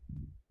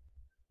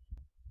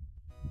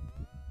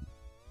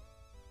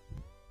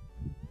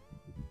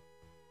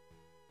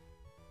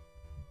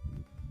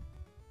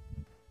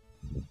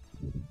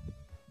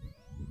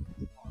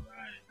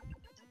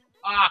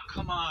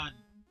 on.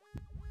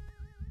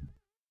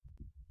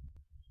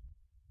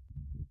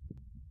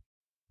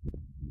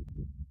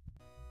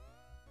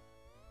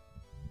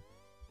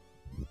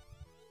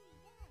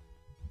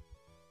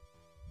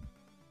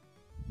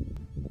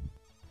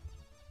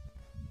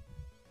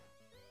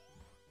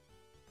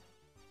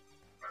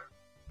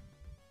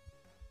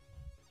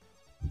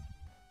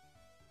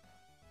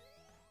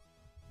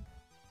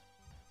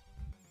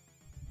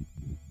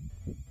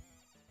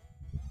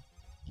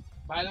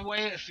 By the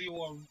way, if you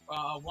were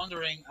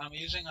wondering, I'm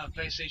using a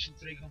PlayStation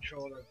 3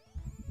 controller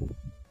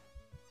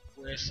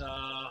with,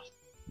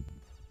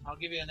 I'll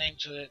give you a name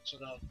to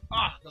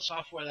the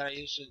software that I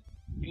use to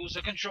use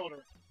the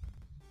controller.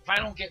 If I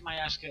don't get my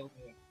ass killed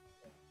here.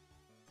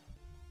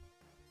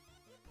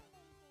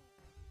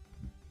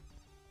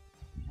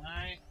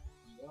 Alright,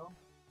 there you go.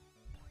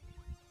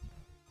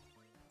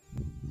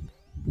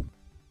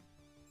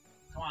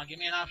 Come on, give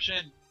me an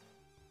option.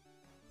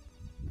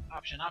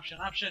 Option.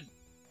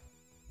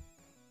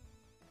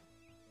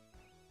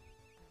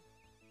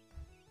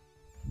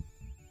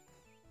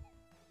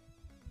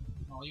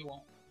 No, you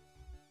won't.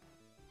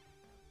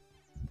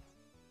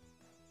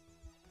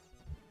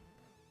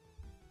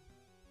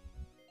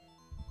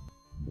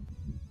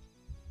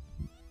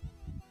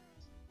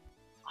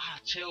 Ah,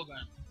 tail gun.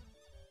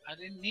 I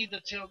didn't need the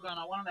tail gun.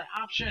 I wanted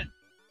the option.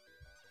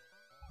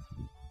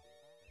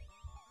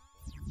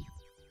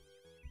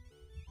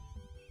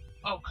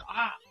 Oh,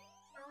 ah.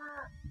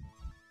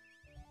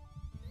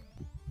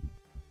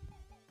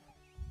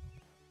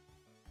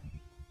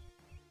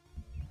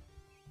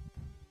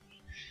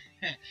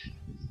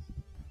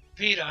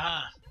 Peter,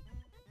 huh?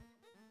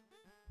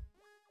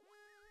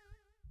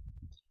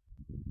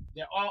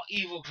 They're all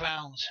evil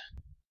clowns.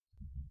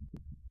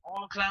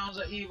 All clowns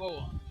are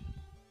evil.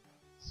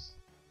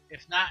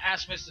 If not,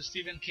 ask Mr.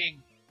 Stephen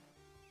King.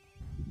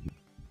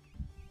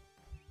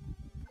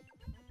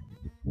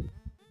 Look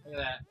at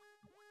that.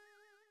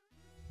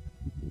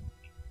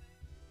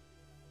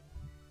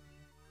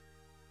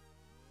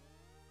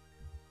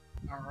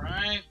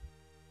 Alright.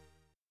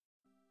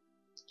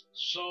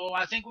 So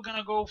I think we're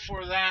gonna go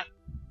for that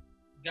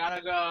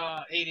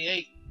Galaga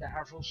 88 that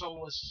Afro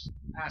Soul was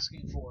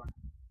asking for.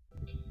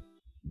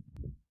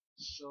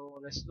 So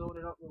let's load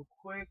it up real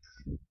quick.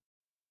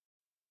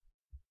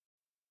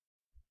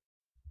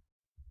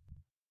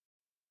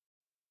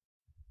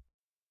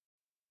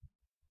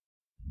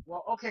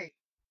 Well, okay.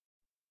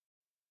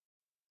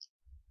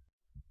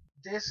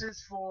 This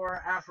is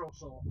for Afro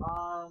Soul.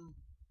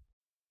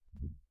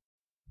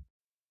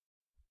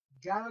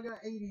 Galaga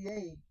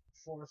 88.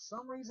 For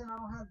some reason, I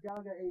don't have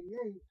Galaga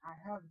 88. I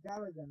have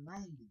Galaga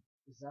 90.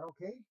 Is that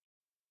okay?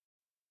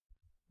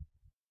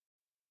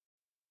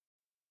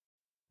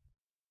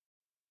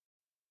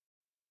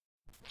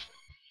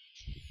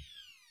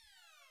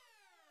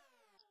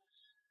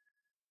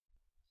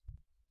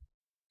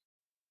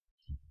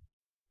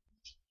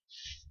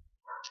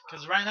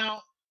 Because right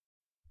now,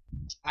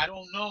 I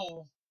don't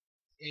know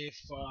if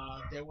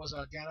there was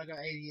a Galaga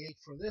 88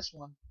 for this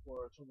one,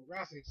 for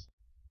TurboGrafx.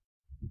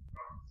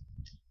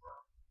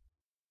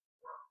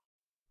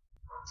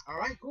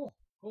 Alright, cool.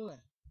 Cool then.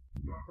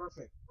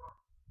 Perfect.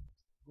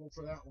 Go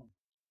for that one.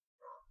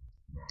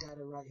 Got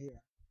it right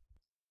here.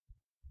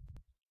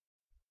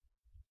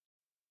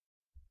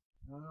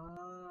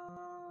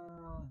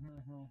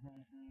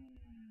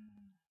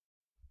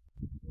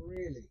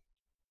 Really?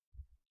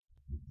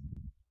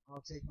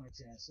 I'll take my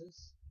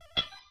chances.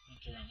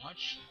 Thank you very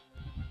much.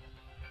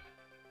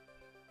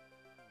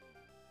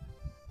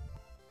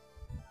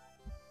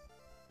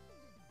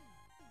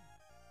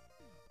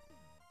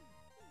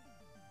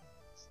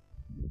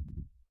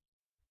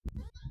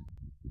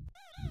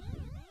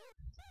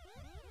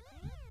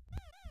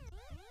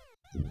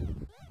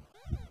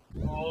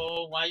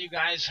 Oh, why you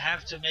guys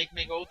have to make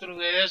me go through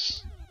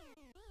this?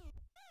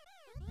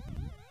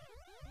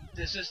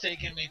 This is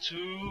taking me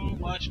too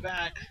much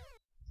back.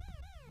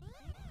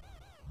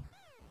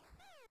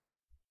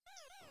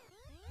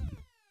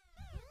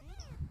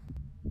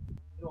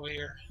 Get over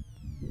here.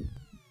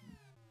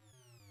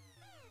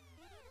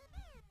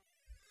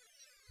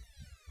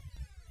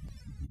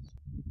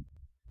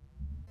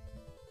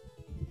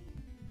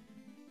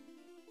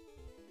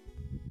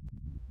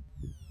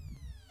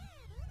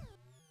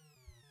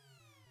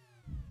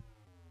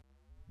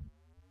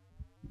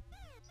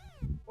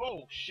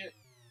 Oh, shit.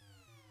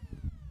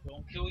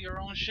 Don't kill your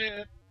own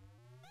shit.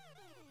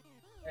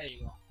 There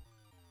you go.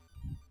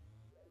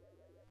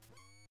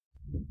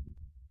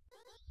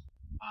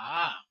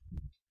 Ah.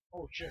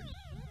 Oh, shit.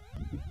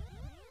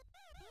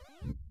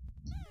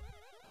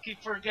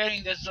 Keep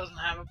forgetting this doesn't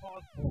have a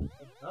pause.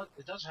 Oh,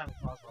 it does have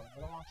a pause button.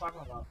 What am I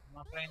talking about? I'm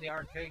not playing the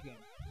arcade game.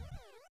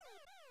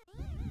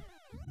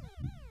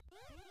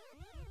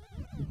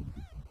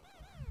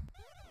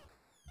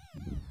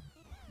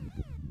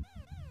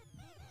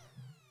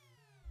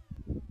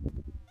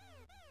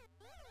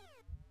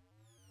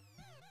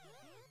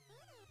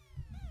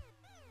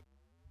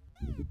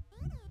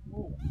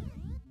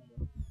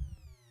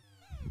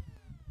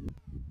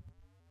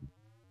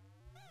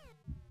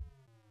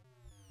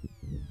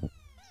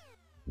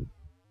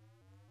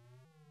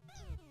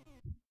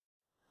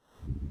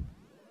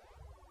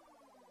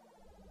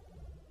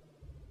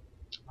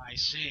 I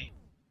see.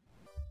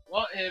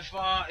 Well,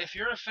 if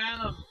you're a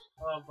fan of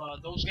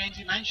those games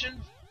you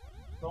mentioned,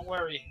 don't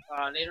worry.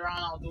 Later on,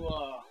 I'll do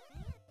a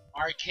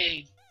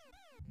arcade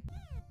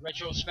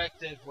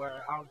retrospective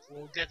where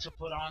we'll get to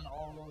put on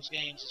all those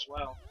games as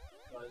well.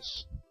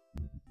 Because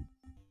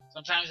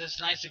sometimes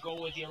it's nice to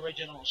go with the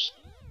originals.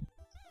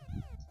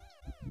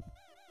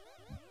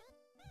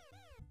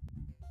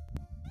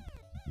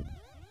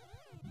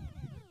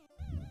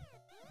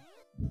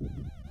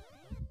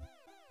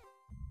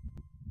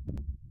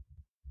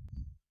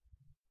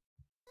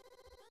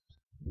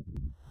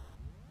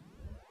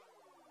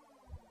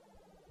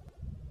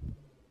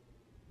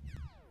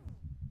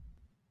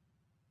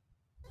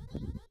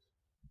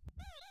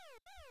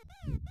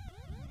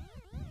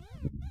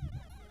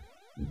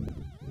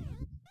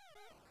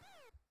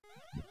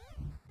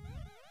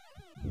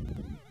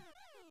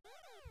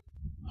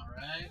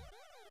 Alright.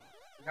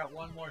 I got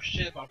one more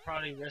ship, I'll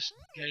probably risk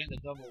getting the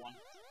double one.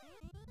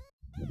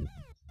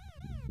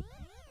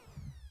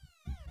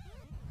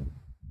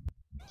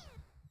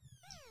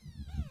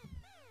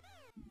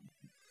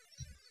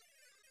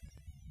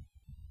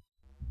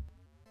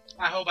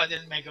 I hope I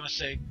didn't make a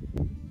mistake.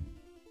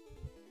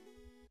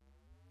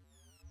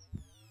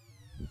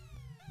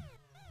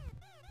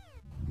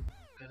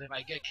 Because if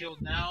I get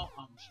killed now,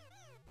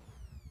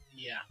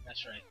 yeah,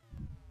 that's right.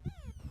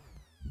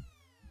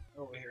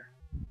 Over here.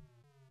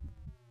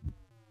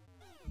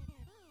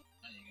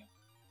 There you go.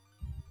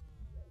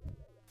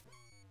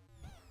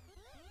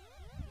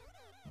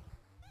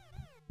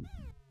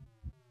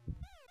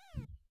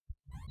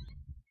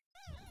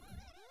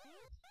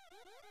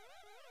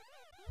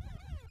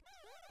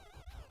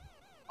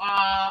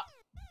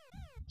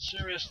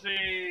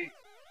 Seriously.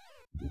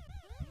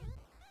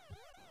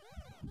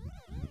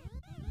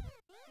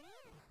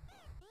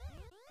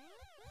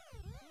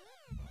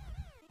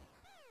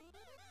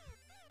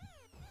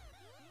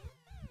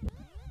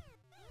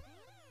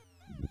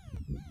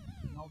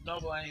 No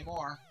double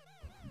anymore.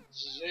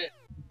 This is it.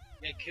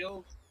 Get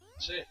killed.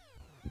 That's it.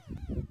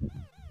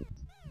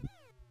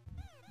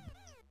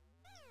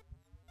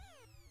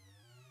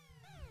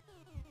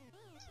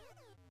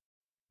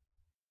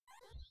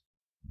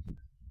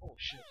 Oh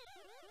shit.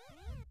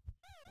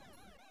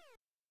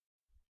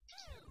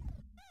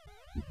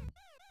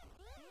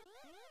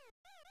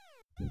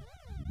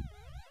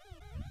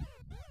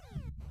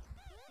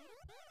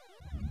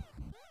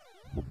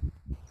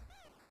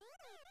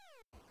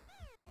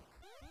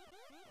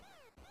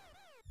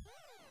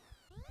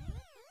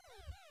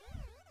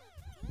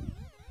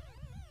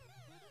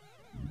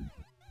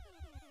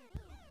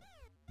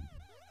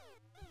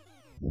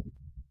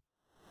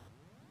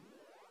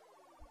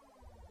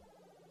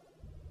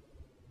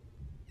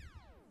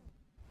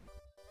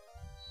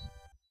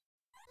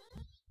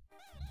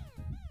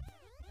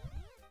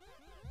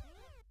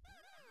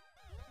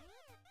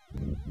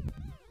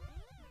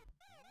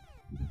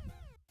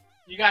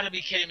 You gotta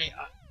be kidding me.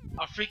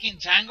 A freaking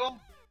tango?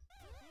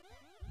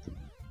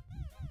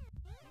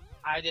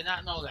 I did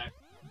not know that.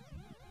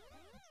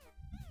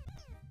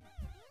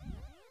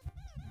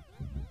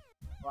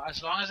 Well,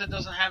 as long as it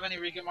doesn't have any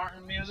Ricky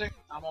Martin music,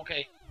 I'm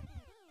okay.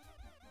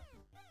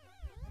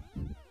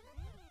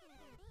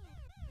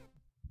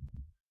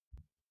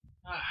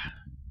 Ah.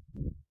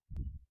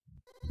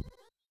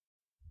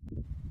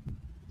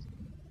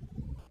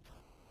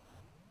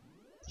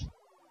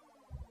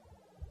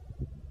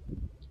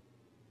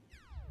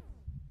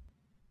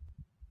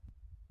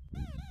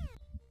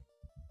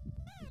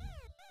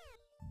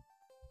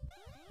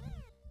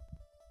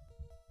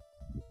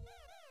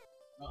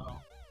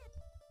 Uh-oh.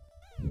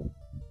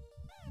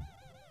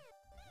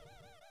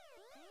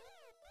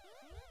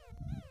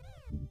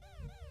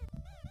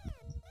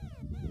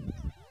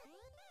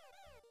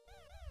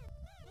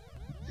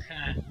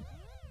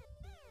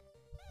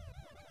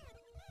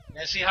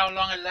 Let's see how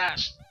long it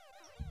lasts.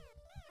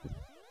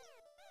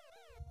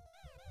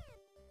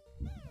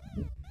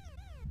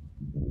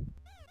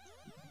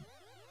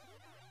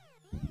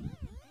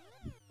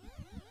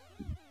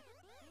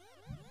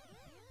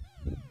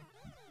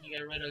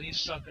 Get rid of these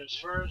suckers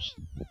first.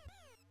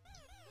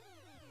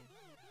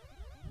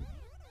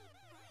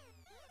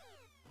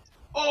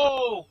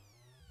 Oh!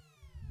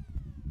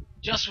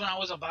 Just when I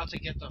was about to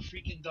get the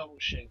freaking double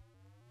shit.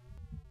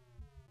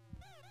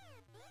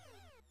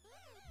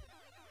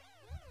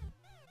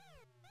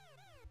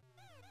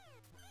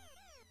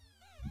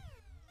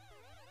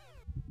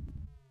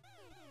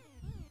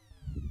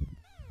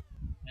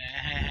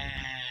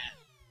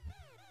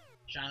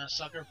 Trying to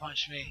sucker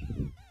punch me.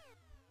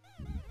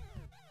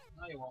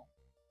 No, you won't.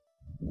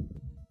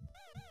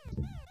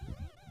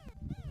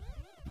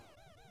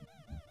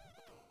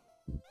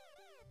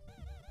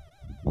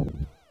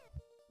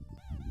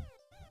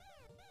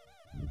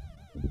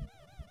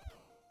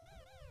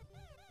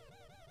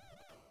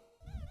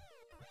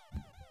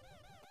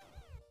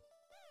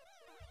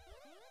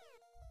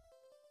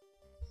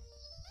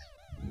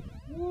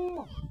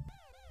 Woo.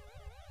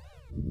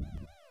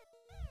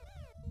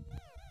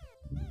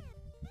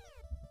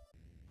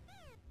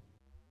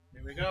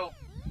 Here we go.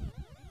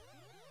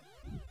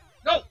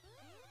 Go!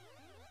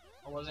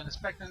 I Wasn't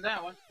expecting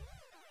that one.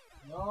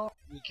 No,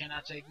 you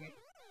cannot take me.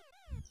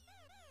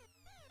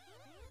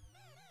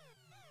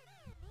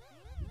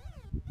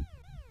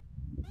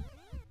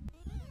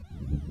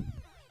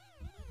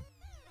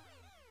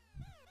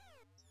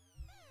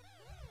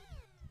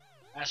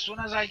 As soon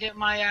as I get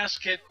my ass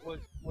kicked,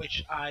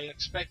 which I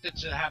expect it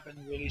to happen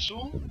really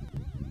soon,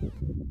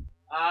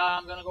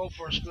 I'm gonna go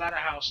for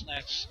Splatterhouse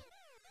next.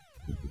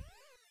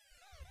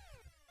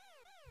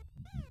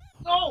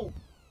 No!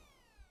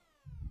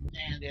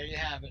 And there you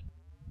have it.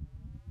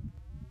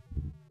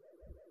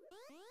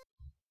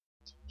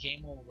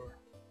 Game over.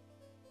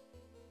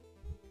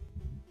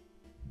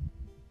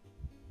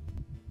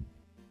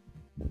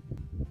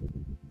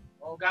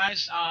 Well,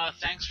 guys,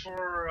 thanks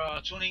for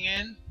tuning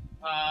in.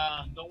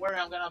 Don't worry,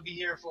 I'm gonna be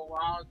here for a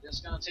while.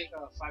 Just gonna take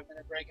a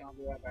 5-minute break and I'll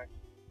be right back.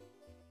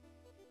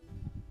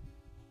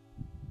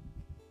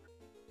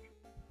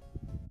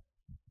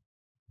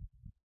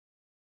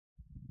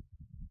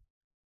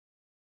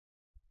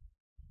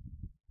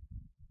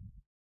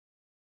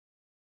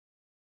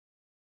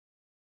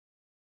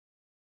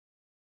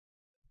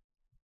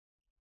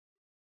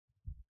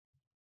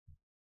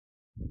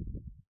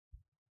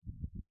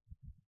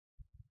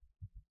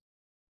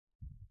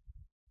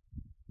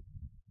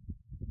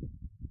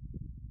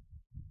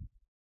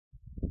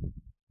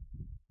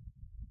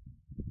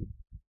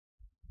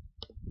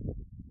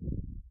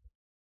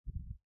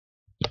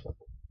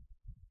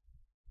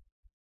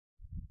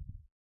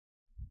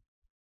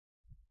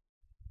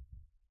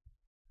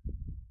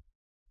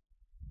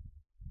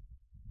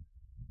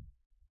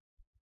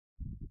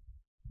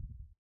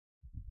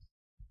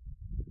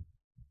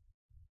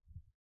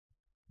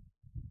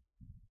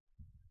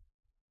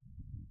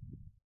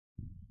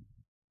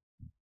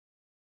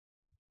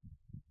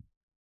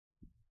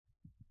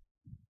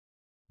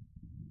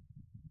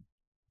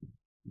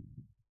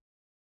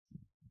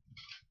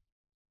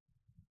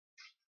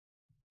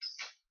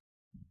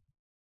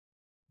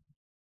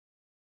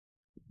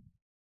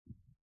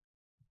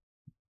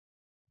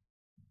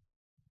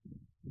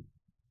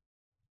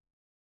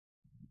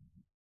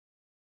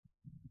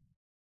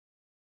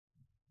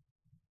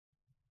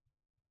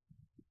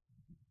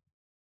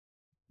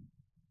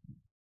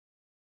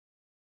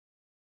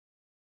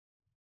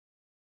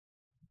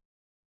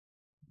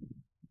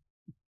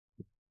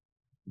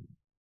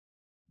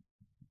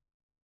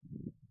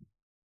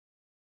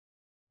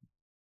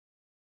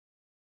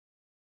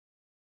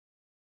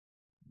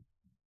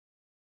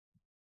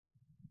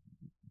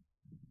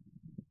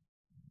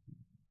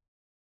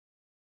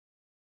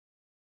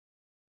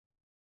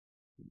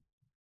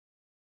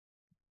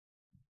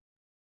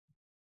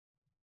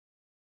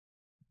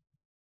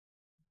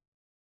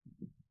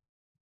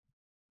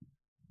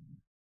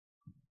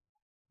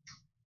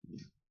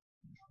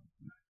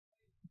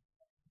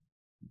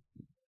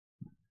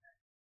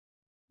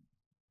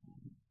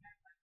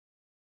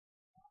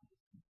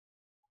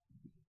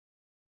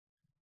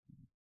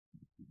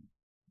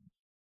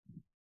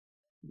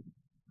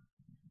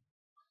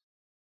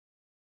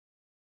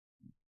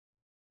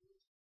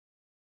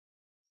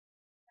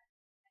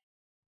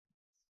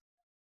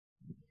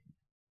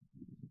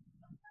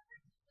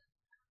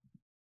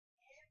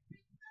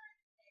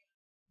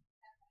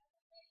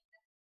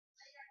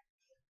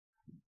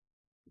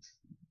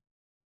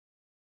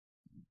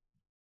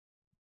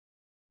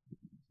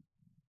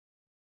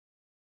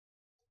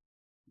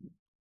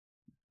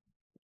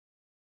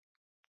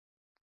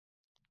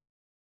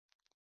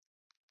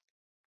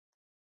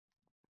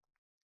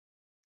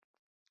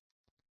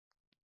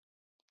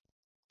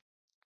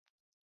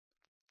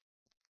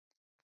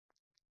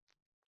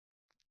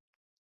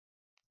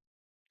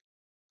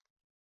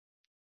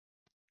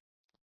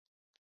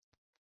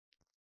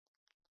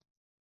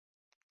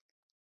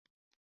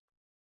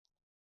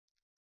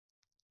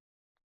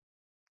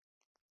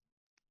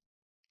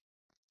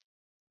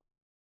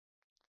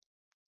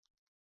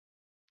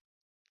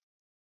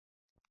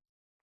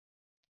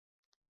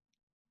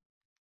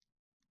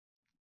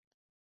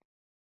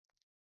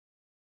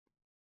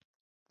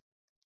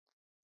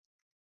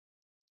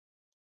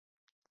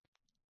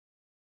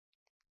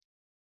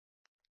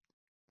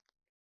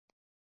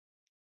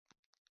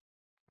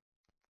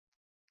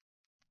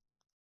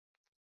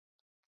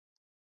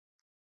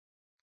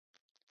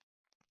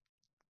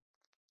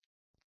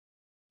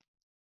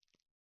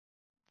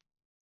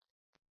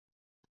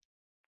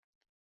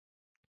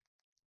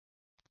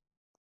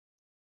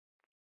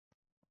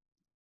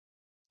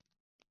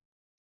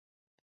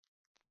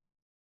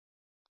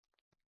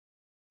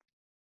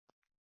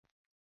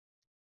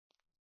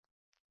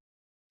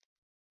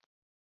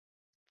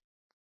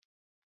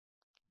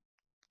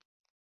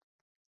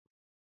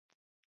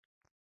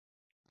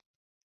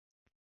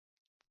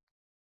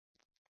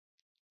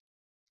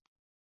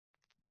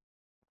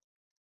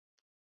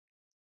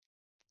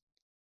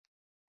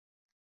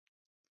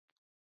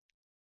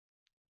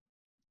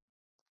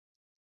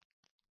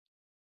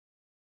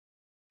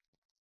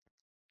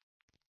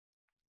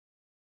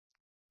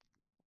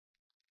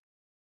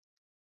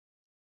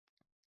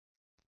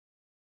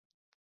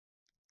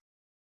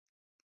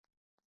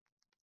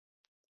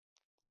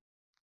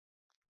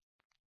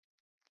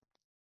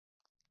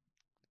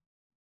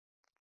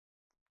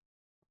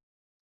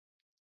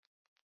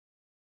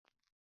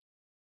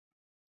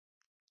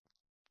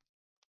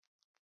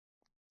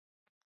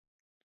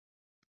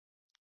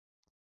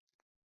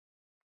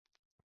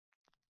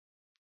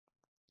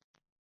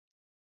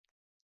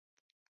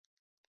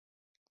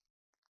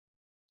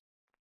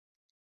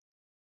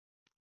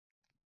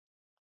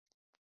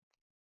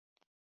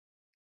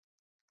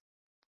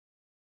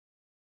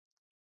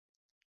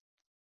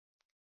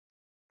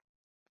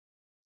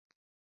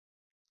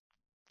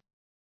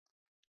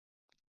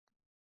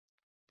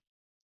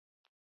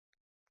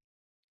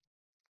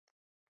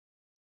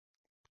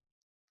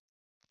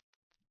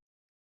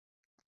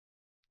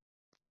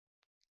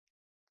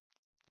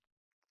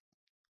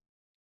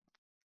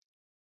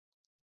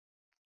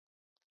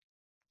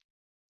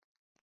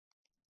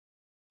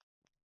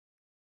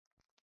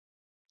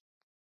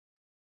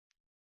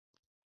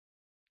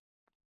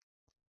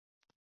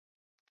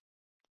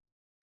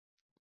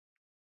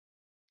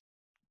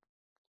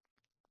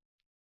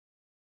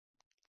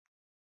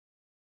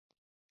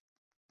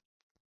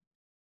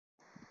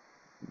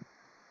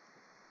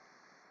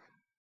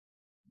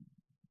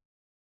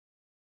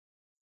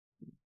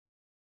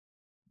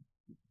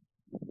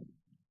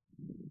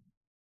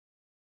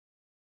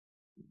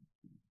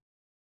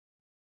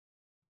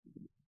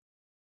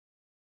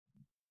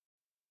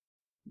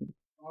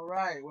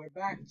 Alright, we're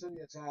back to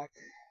the attack.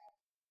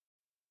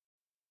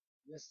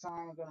 This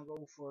time I'm gonna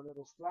go for a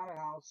little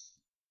Splatterhouse.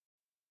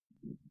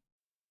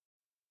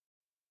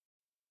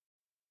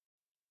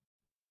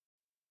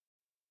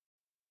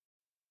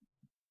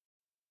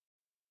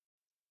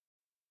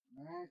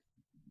 Alright,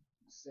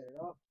 set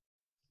it up.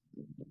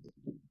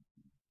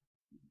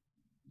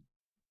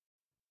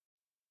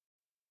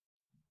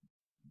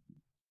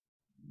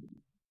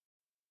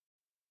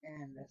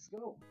 And let's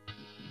go.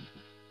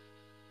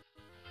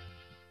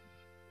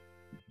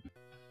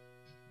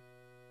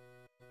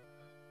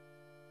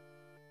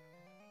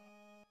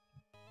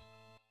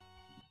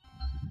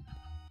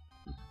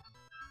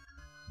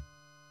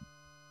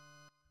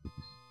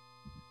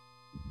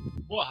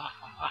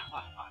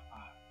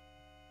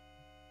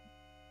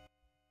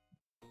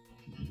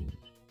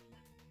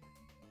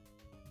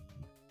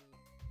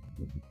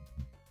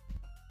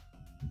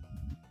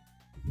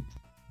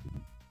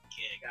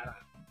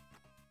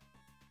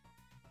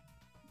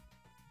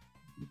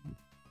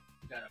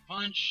 Got a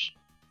punch,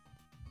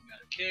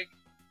 got a kick,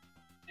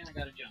 and I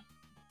got a jump.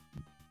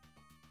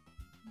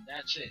 And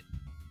that's it.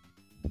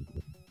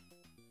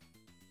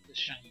 This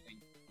shiny thing.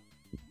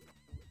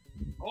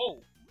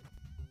 Oh!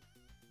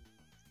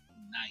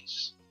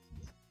 Nice.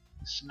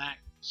 Smack,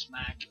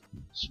 smack,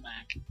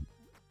 smack,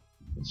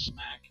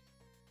 smack.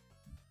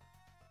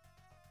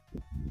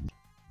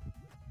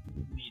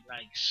 Me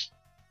likes.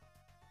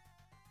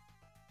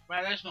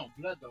 Right, there's no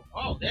blood though.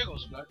 Oh, there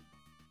goes blood.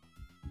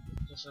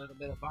 Just a little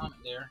bit of vomit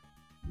there.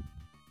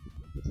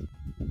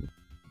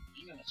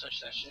 You ain't gonna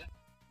touch that shit.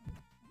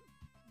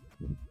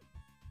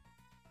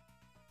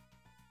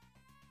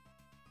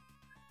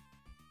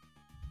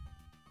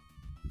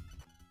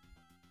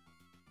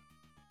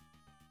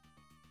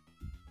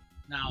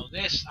 Now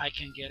this I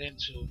can get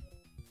into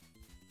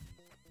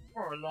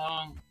for a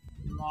long,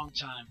 long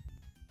time.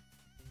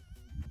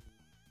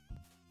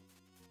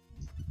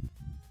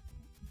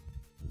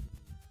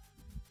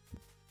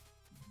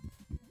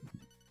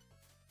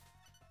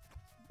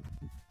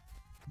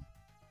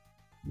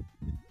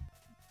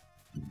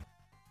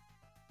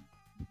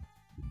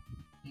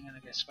 I'm gonna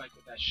get spiked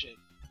with that shit.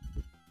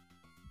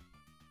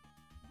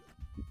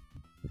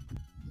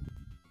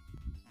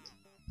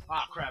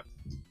 Ah, crap.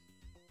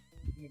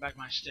 Give me back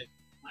my stick.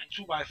 My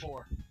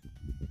 2x4.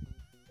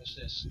 What's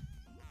this?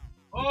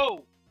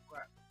 Oh!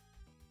 Crap.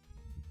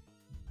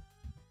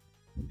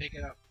 Pick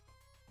it up.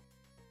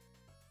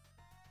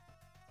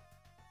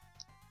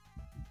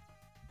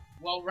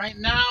 Well, right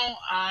now,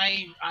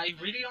 I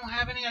really don't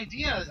have any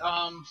idea.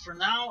 For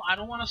now, I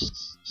don't want to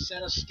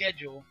set a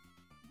schedule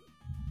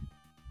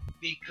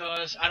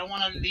because I don't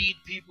want to lead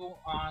people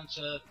on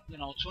to, you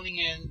know, tuning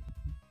in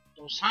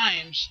those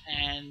times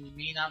and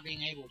me not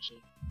being able to.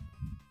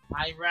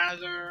 I'd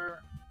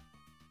rather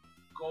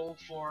go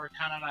for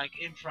kind of like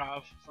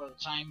improv for the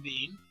time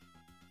being.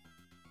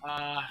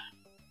 Alright.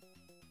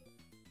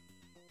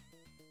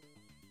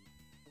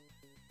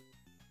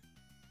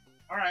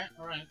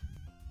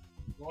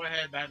 Go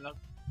ahead, bad luck.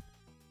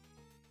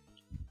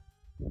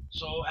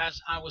 So,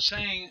 as I was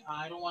saying,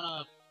 I don't want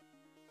to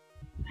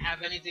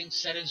have anything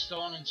set in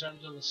stone in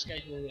terms of the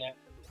schedule yet.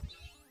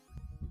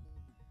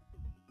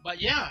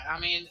 But yeah, I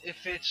mean,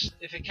 if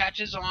it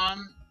catches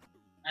on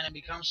and it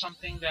becomes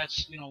something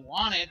that's, you know,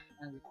 wanted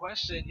and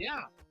requested,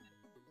 yeah,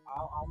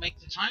 I'll make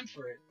the time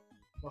for it.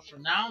 But for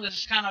now, this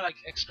is kind of like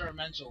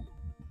experimental.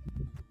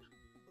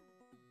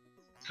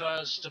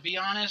 Because to be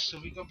honest, to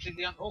be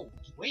completely honest, oh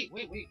wait,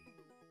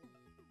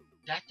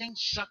 that thing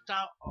sucked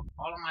out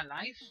all of my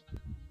life.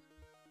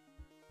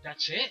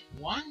 That's it?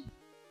 One?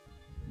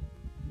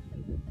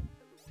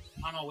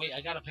 Oh no, wait, I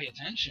gotta pay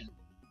attention.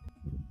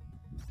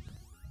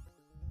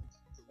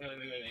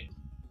 Wait.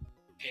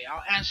 Okay,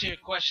 I'll answer your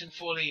question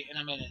fully in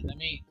a minute. Let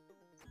me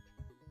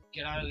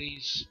get out of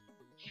these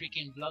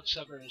freaking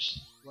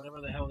bloodsuckers, whatever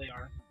the hell they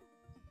are.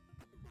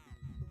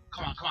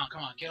 Come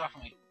on, get off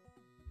of me.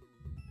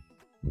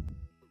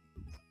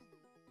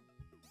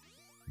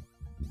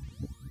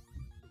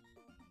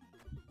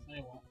 No,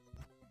 they won't.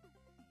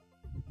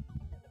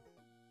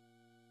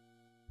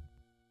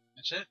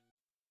 That's it?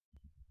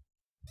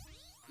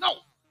 No!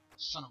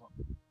 Son of a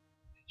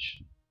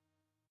bitch.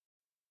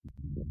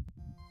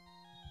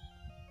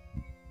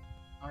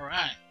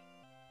 Alright.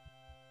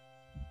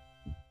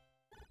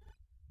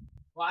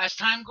 Well, as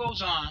time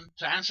goes on,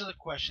 to answer the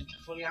question,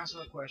 to fully answer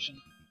the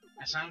question,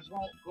 as time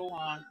go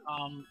on,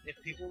 if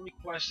people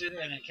request it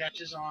and it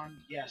catches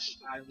on, yes,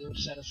 I will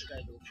set a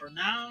schedule. For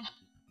now,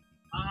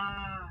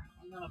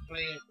 I'm gonna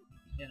play it,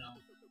 you know,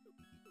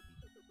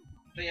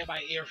 play it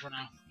by ear for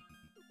now.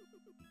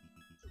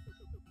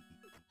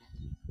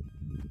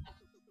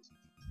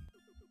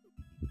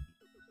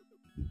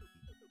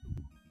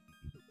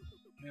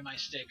 Give me my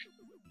stick.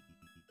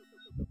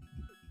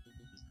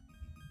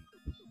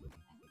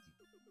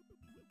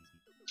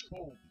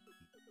 Oh.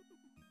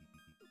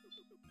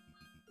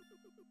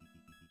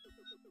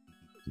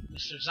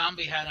 Mr.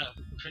 Zombie had a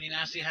pretty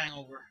nasty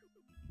hangover.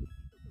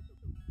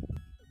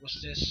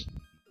 What's this?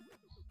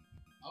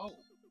 Oh,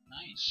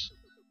 nice.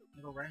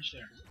 Little wrench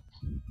there.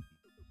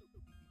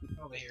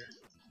 Over here.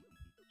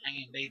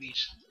 banging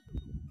babies.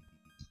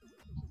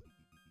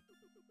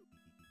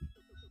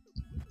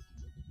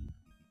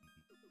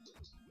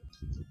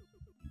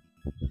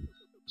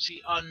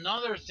 See,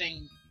 another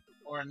thing,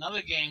 or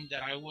another game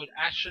that I would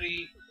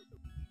actually,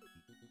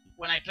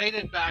 when I played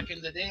it back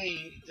in the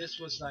day, this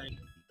was like,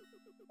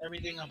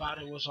 everything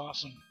about it was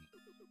awesome.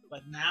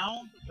 But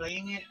now,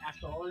 playing it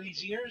after all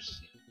these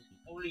years,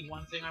 only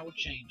one thing I would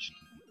change.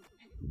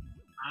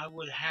 I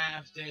would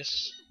have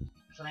this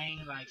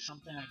playing like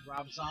something like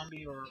Rob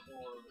Zombie or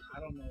I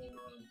don't know,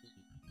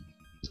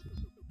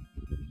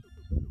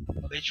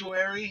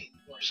 Obituary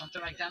or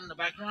something like that in the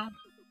background.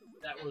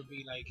 That would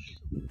be like,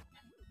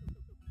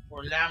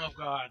 or Lamb of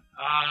God.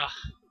 Ah,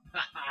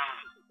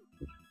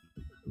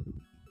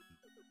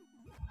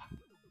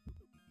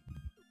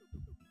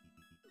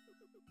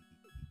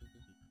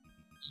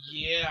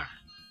 yeah,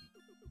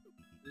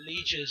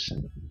 leeches.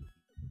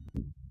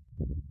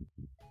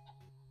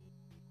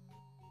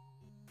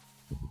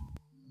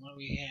 What do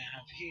we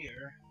have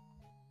here?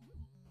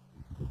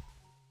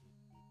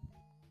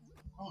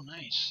 Oh,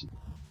 nice.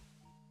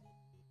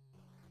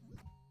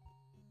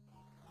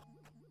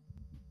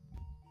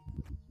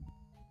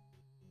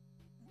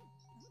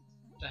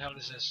 What the hell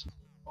is this?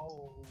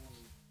 Oh,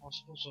 I was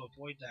supposed to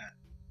avoid that.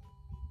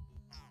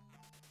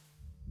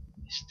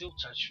 It still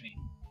touched me.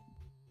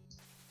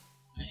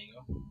 There you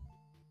go.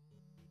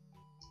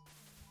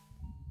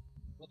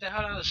 What the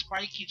hell are the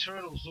spiky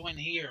turtles doing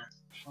here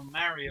from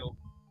Mario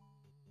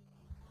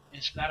in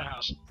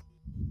Splatterhouse?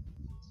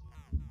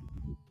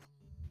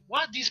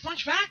 What? These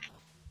punch back?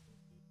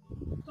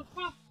 What the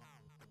fuck?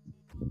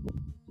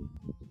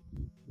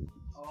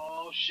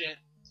 Oh shit.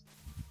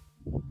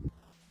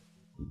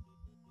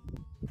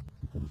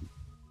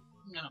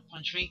 You're gonna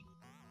punch me?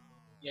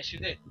 Yes, you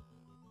did.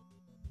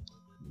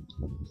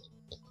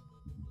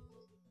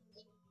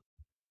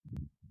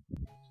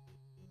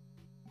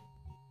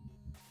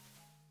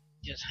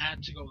 Just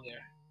had to go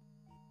there.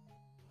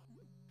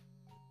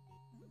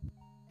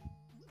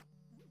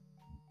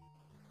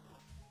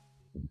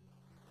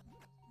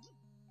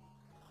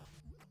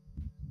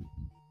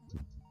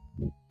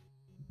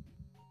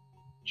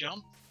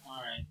 Jump?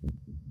 Alright.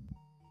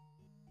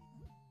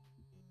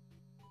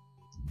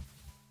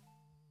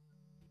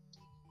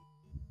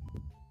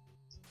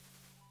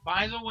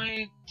 By the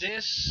way,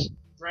 this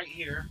right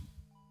here,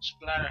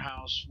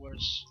 Splatterhouse,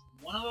 was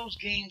one of those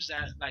games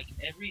that like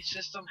every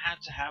system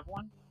had to have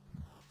one.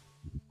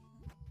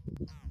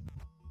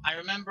 I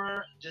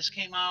remember this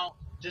came out,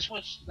 this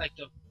was like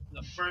the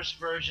first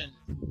version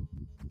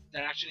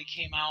that actually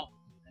came out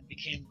and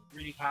became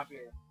really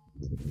popular.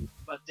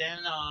 But then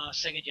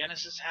Sega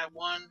Genesis had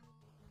one.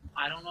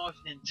 I don't know if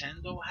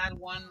Nintendo had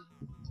one.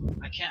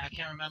 I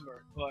can't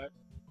remember, but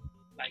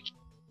like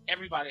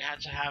everybody had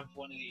to have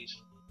one of these.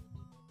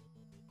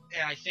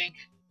 And I think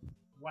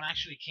one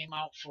actually came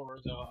out for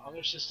the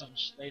other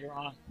systems later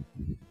on.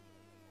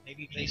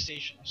 Maybe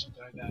PlayStation or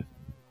something like that.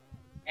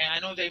 And I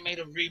know they made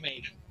a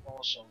remake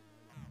also.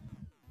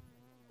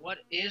 What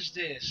is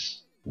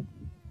this?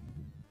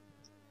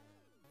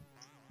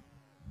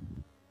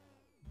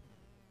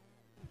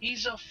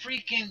 He's a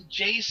freaking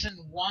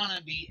Jason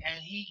wannabe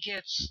and he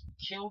gets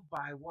killed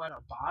by what,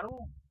 a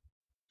bottle?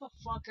 Get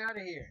the fuck out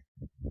of here.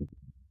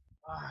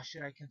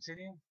 Should I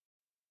continue?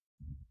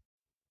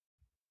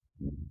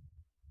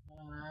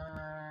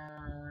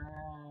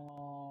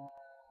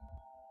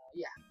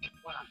 Yeah,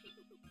 why not?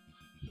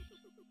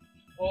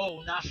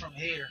 Oh, not from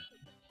here.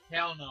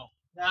 Hell no.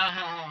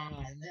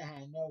 Nah,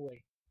 no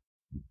way.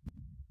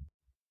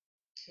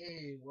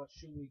 Okay, what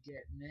should we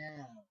get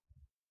now?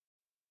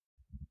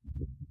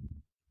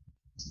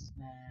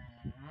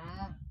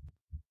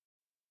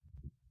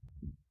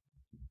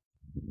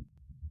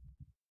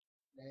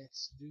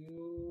 Let's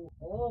do.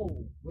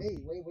 Oh, wait.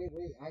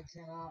 I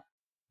cannot.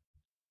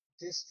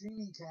 This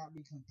streaming can't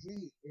be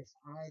complete if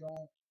I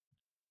don't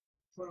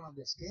put on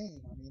this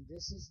game. I mean,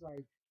 this is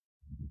like,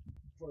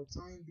 for the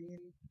time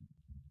being,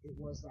 it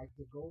was like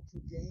the go-to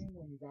game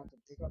when you got to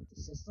pick up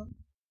the system.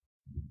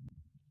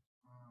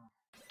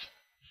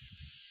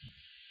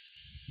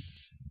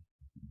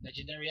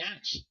 Legendary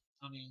Axe.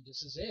 I mean,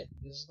 this is it.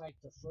 This is like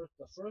the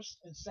first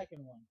and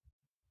second one.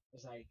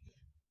 It's like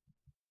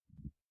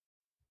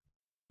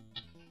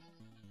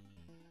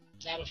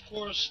that, of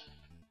course.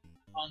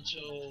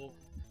 Until,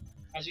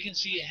 as you can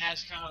see, it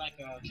has kind of like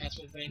a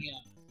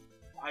Castlevania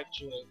vibe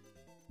to it,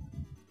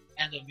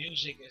 and the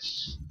music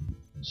is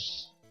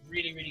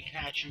really, really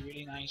catchy,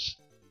 really nice.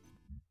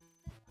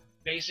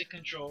 Basic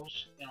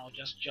controls, you know,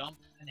 just jump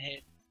and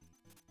hit.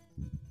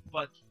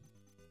 But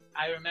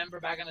I remember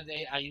back in the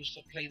day, I used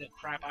to play the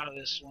crap out of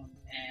this one,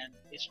 and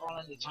it's all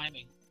in the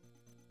timing.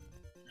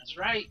 That's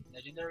right,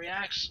 Legendary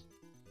Axe.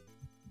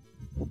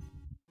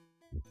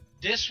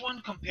 This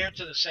one, compared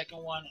to the second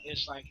one,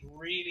 is like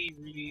really,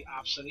 really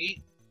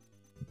obsolete,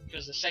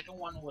 because the second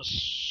one was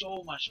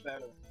so much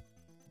better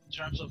in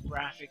terms of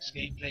graphics,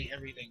 gameplay,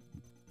 everything.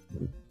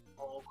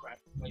 Oh crap!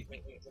 Wait!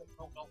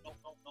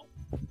 No!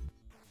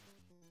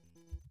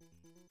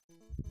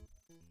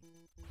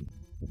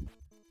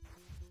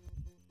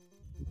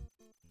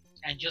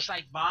 And just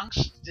like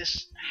Bonks,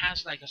 this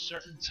has like a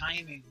certain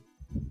timing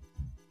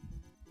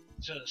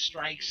to the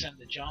strikes and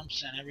the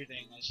jumps and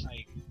everything. It's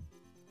like,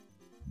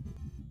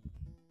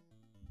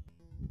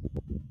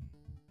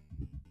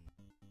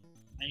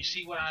 and you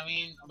see what I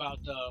mean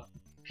about the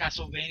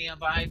Castlevania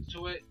vibe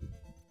to it?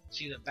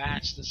 See the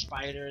bats, the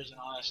spiders, and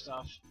all that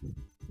stuff.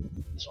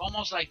 It's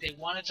almost like they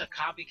wanted to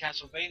copy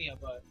Castlevania,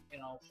 but you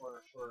know,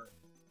 for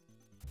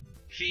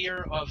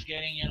fear of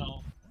getting, you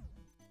know,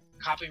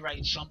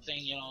 copyright something,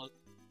 you know,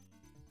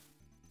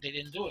 they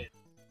didn't do it.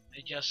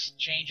 They just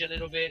changed a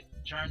little bit,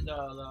 turned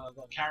the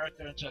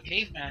character into a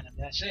caveman, and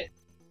that's it.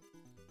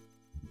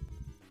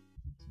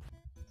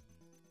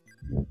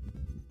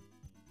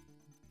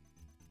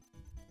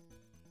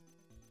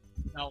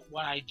 Now,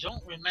 what I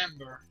don't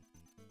remember,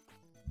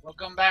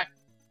 welcome back,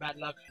 Bad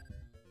Luck.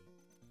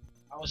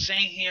 I was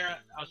saying here,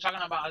 I was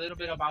talking about a little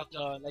bit about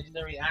the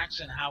Legendary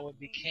Axe and how it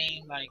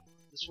became like,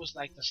 this was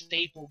like the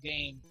staple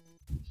game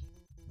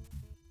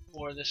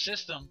for the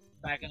system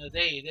back in the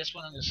day. This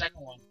one and the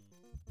second one,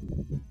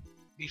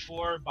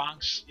 before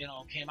Bonks, you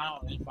know, came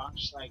out and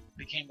Bonks like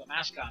became the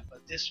mascot.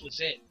 But this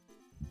was it.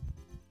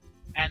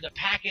 And the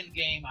pack-in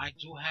game, I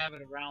do have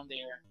it around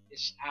there.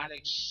 It's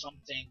Alex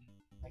something.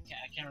 I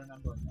can't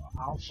remember.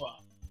 Alpha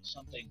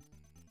something.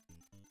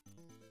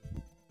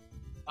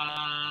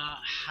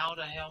 How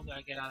the hell do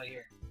I get out of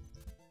here?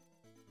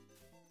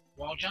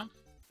 Wall jump?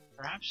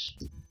 Perhaps?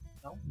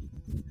 No?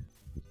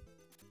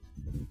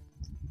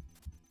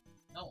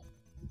 No.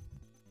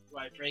 Do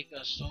I break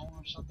a stone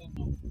or something?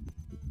 No.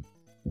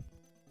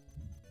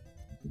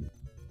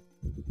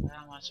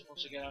 How am I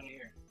supposed to get out of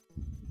here?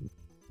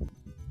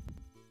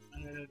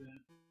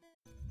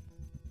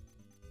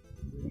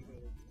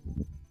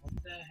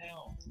 What the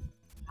hell?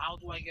 How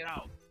do I get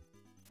out?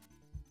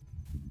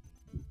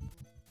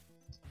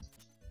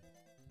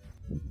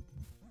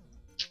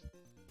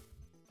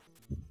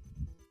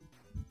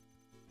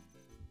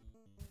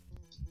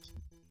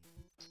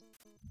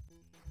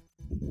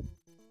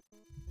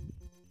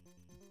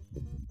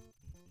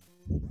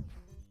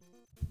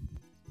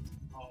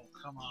 Oh,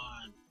 come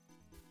on.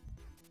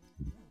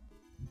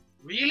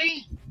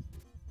 Really?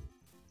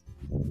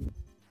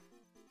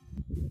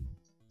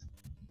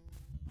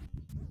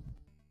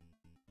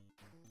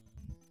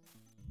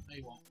 No,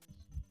 you won't.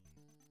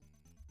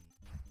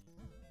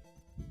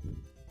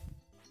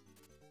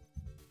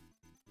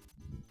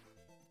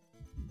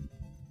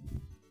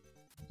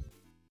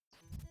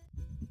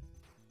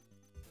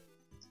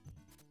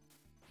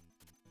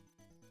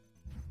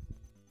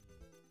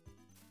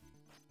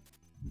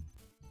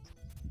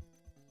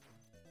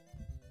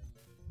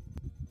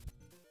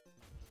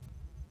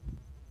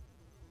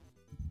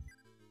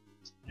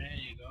 There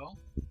you go.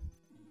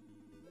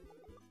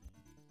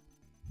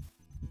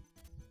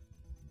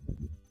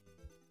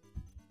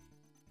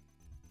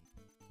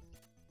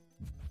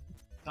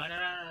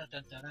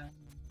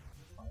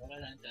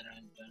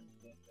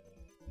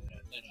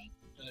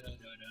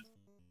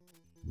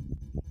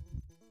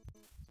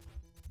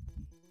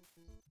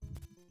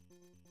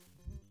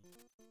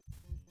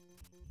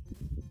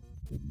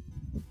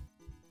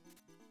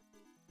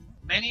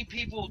 Many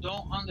people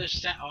don't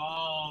understand.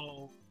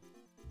 Oh,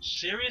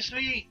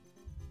 seriously?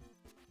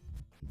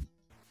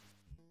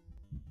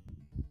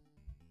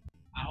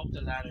 I hope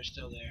the ladder's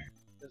still there,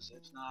 because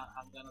if not,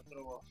 I'm gonna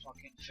throw a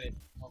fucking fit.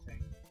 Okay.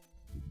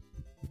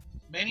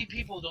 Many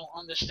people don't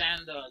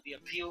understand the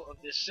appeal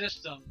of this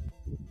system,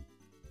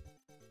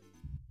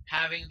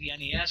 having the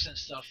NES and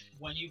stuff.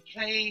 When you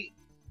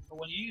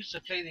used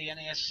to play the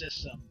NES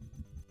system,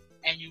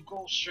 and you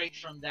go straight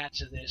from that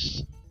to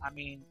this, I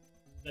mean,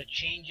 the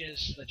change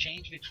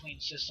between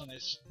system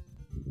is,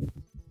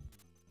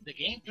 the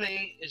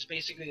gameplay is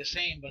basically the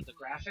same, but the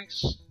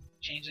graphics,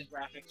 change in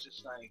graphics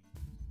is like,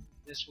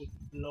 this would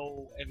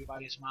blow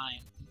everybody's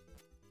mind.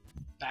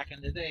 Back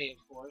in the day,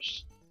 of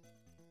course,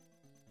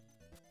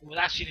 it was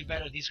actually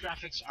better. These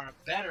graphics are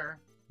better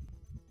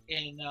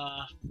in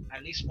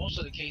at least most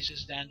of the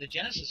cases than the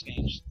Genesis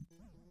games,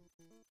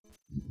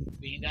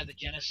 being that the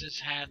Genesis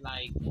had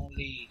like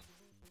only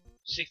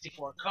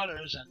 64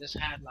 colors and this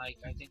had like,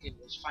 I think it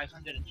was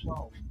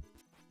 512.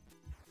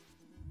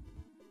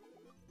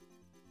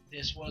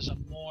 This was a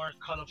more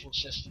colorful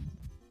system.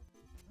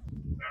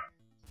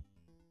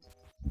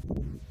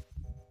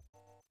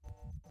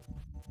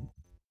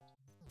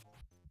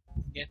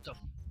 Get the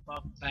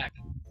fuck back.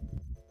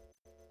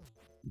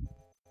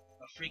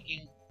 A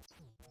freaking...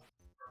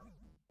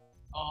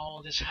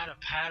 Oh, this had a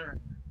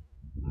pattern.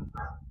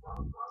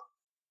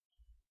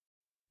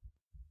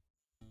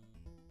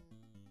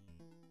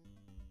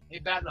 Hey,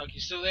 Bad Luck, you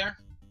still there?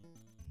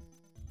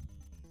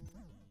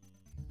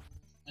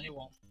 And you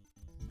won't.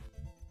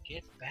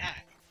 Get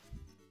back.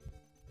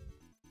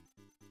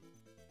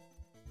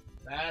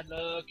 Bad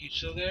Luck, you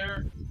still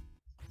there?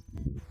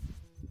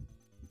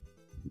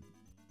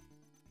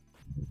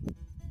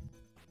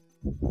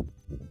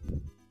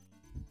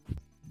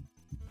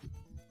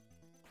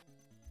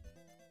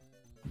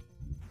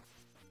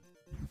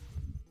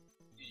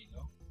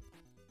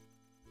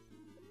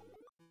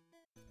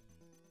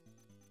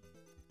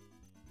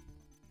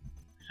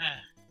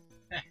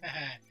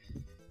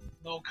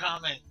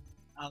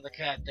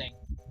 cat thing.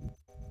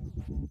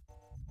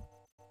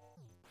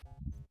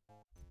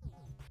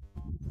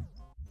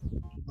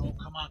 Oh,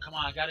 come on, come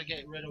on. I gotta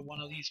get rid of one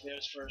of these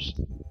bears first.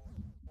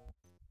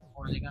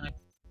 Or they're gonna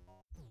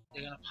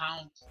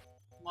pound.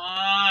 Come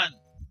on!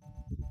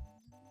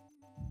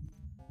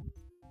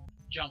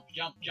 Jump,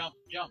 jump, jump,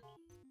 jump.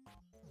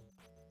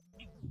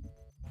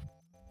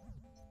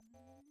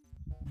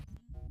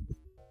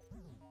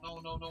 No,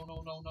 no, no,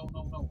 no, no, no,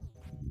 no, no.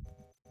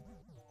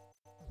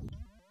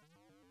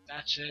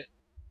 That's it.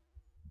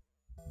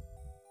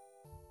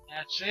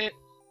 That's it.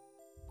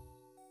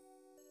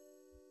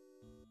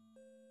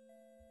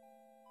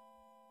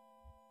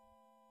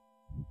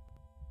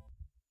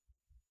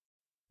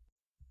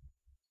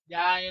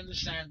 Yeah, I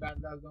understand,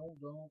 bad luck.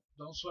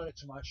 Don't sweat it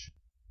too much.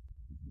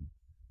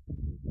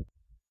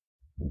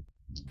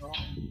 Well,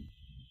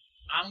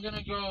 I'm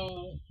gonna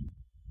go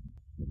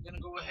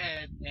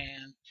ahead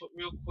and put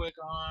real quick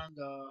on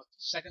the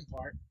second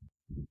part,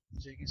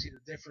 so you can see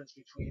the difference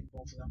between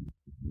both of them.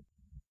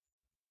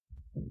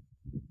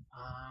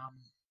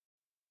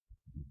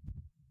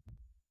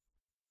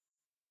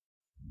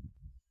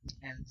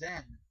 And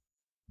then,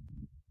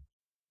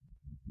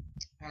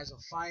 as a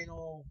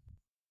final,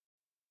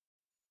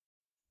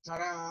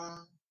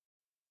 ta-da!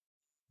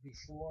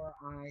 Before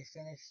I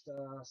finish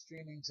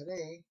streaming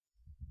today,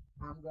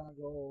 I'm gonna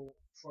go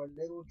for a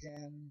little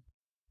gem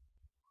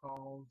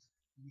called,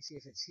 let me see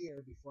if it's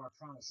here before I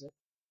promise it,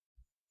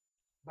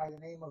 by the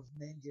name of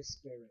Ninja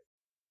Spirit.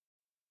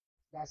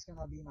 That's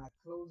gonna be my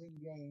closing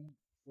game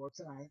for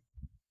tonight.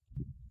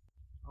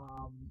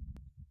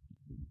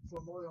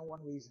 For more than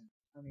one reason.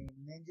 I mean,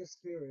 Ninja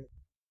Spirit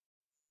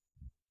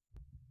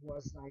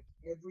was like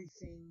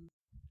everything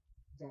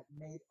that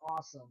made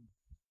awesome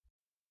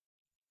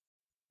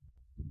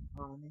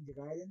Ninja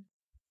Gaiden,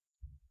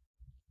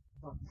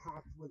 but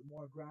packed with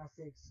more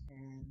graphics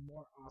and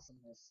more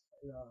awesomeness.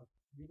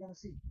 You're gonna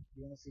see.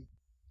 You're gonna see.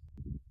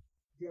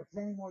 There are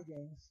plenty more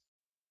games.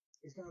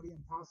 It's gonna be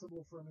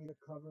impossible for me to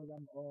cover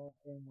them all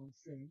in one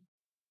stream.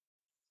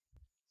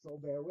 So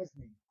bear with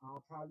me.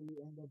 I'll probably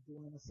end up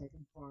doing a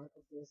second part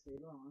of this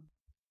later on.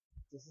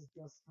 This is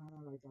just kind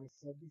of like I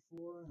said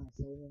before, and I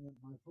said in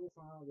my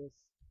profile, this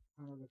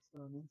kind of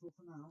experimental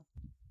for now.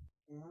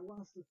 And I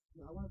wanted to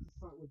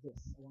start with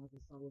this. I wanted to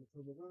start with the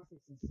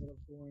TurboGrafx instead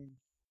of going,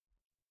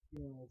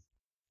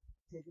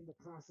 taking the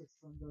classics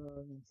from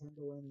the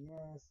Nintendo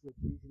NES, which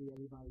usually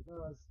everybody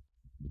does.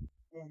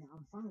 And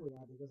I'm fine with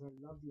that because I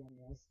love the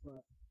NES,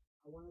 but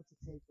I wanted to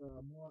take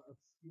a more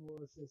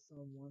obscure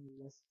system, one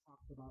less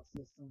talked about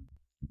system,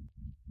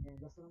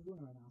 and that's what I'm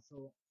doing right now.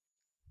 So,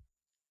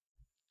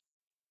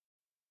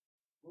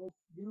 well,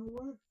 you know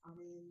what? I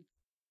mean,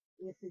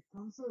 if it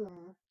comes to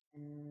that,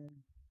 and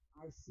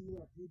I see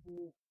that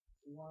people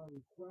want to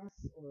request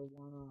or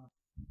want to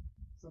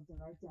something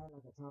like that,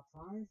 like a top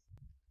 5,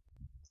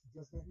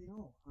 just let me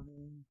know. I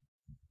mean,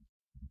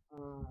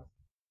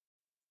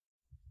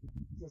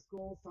 just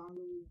go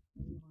follow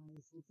any of my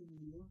social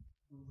media,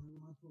 have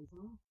my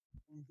profile,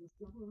 and just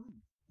drop a line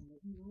and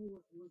let me know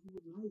what you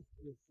would like.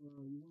 If you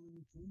want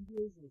any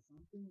changes or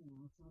something, and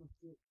I'll try to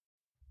fit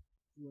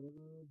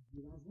whatever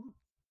you guys want.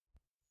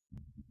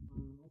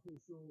 Okay,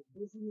 so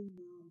basically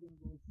now I'm gonna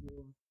go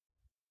for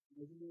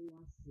Legendary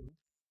Axe 2.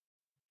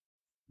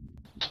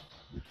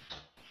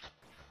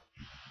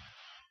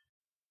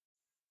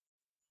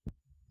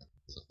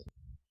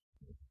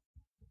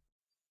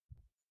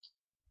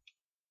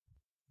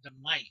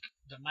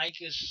 The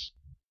mic is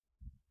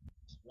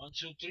 1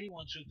 2 3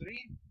 1 2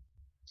 3.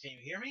 Can you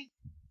hear me?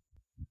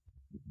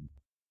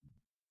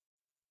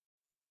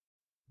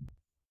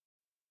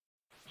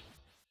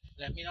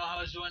 Let me know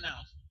how it's doing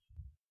now.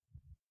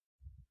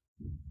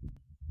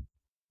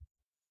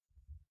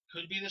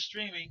 Could be the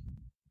streaming.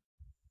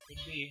 Could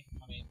be.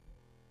 I mean.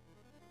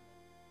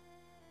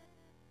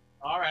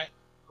 Alright,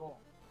 cool.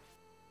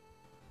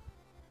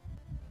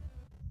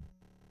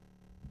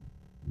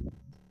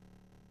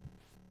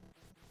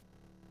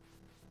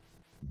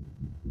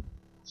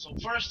 So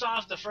first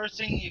off, the first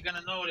thing you're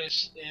gonna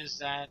notice is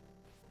that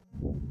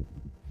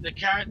the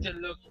character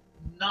looked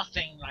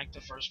nothing like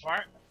the first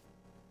part.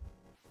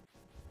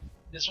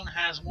 This one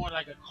has more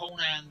like a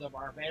Conan the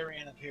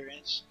Barbarian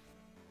appearance.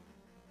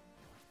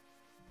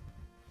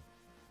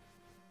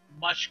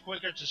 Much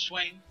quicker to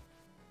swing.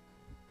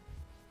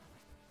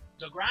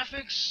 The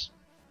graphics,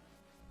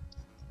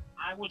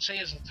 I would say,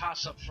 is a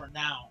toss-up for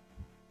now.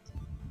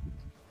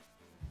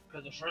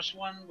 Because the first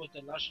one with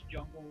the lush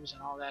jungles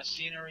and all that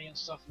scenery and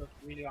stuff looked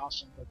really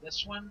awesome. But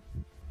this one,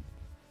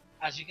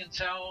 as you can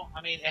tell,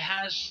 I mean,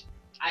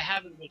 I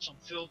have it with some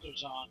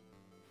filters on.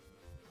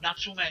 Not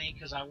too many,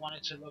 because I want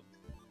it to look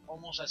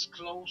almost as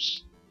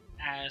close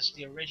as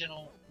the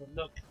original would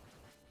look,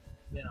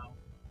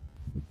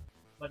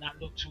 but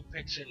not look too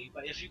pixely.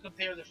 But if you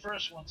compare the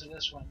first one to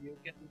this one, you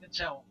can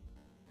tell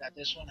that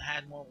this one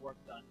had more work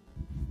done.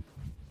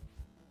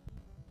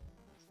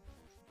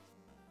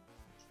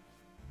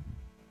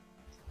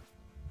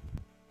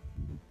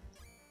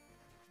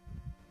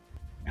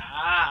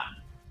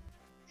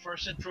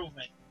 First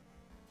improvement.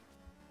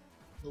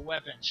 The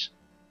weapons.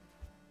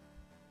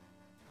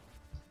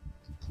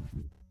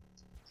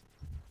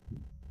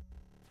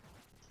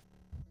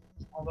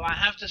 Although I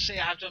have to say,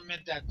 I have to admit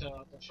that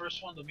the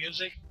first one, the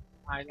music,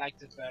 I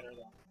liked it better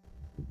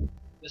though.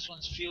 This one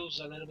feels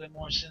a little bit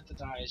more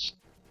synthesized.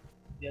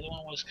 The other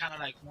one was kind of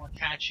like more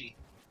catchy.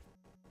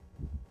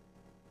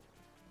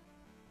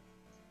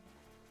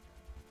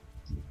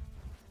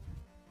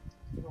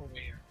 Get over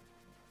here.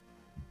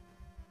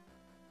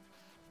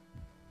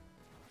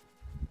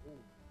 Ooh.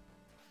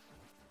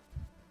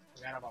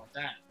 Forgot about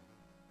that.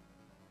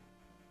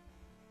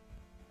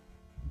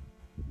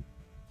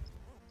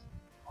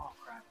 Oh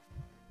crap.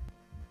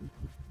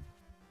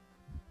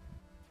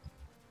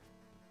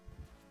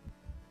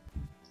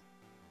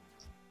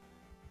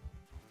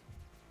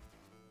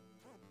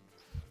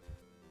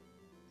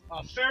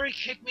 A fairy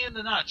kicked me in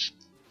the nuts.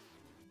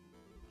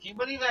 Can you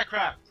believe that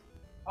crap?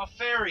 A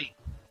fairy.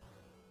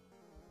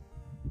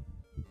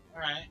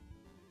 Alright.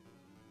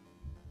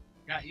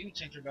 Got you,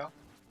 Tinkerbell.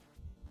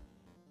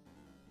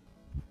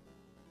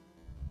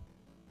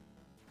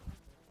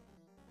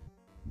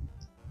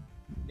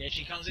 There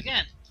she comes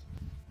again.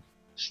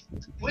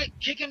 Quit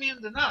kicking me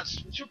in the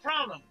nuts. What's your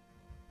problem?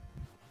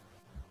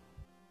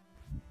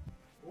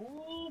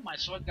 Ooh, my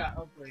sword got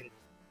upgraded.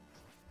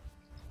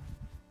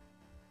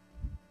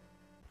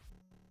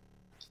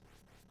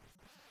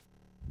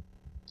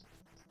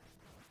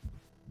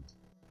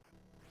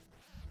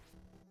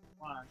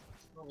 Come on,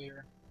 over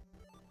here.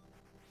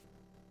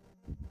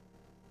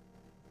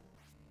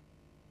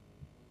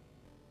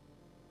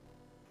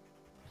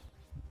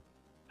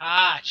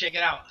 Ah, check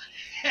it out.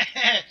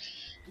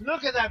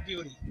 Look at that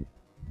beauty.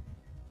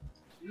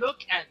 Look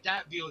at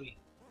that beauty.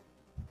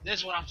 This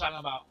is what I'm talking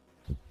about.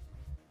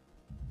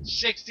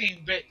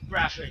 16-bit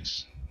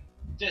graphics.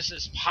 This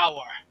is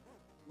power.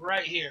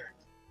 Right here.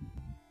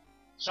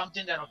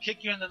 Something that'll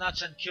kick you in the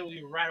nuts and kill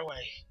you right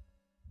away.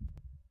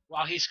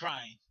 While he's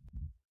crying.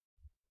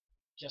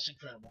 Just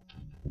incredible.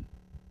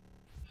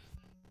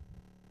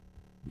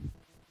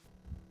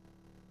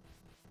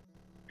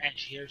 And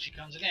here she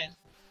comes again.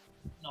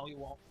 No, you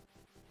won't.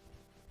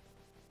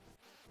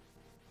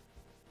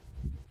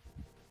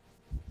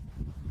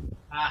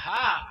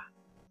 Aha!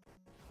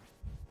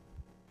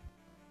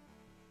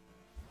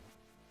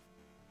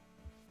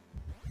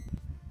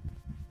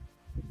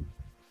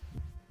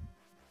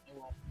 You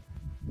won't.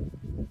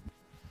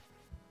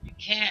 You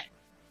can't.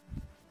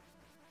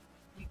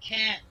 You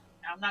can't.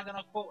 I'm not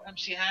gonna quote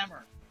MC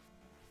Hammer.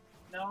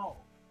 No,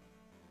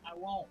 I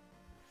won't.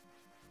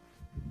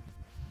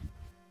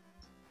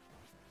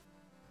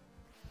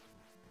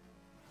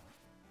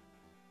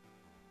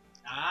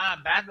 Ah,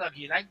 bad luck.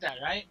 You like that,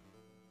 right?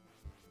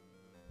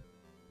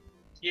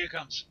 Here it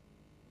comes.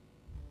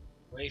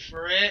 Wait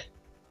for it.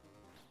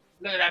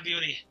 Look at that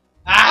beauty.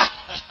 Ah!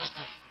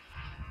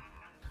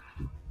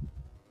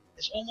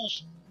 It's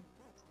almost...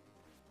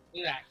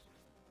 Look at that.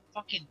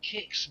 Fucking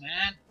kicks,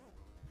 man.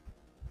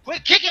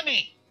 Quit kicking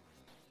me!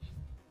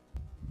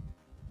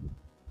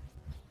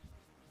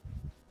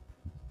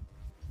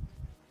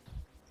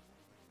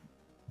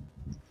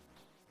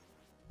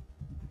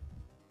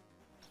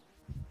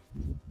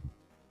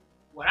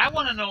 What I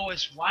want to know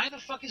is why the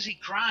fuck is he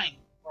crying?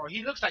 Or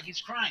he looks like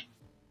he's crying.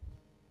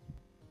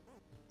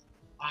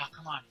 Ah,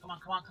 come on, come on,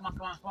 come on, come on,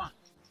 come on, come on.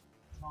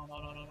 No,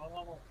 no, no, no, no,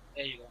 no, no.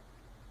 There you go.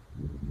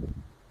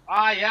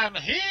 I am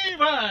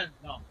human!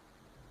 No.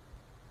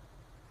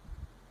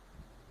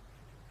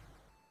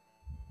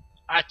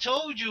 I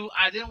told you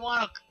I didn't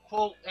want to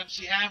quote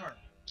MC Hammer.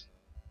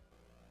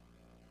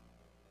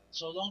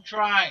 So don't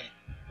try.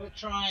 Quit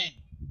trying.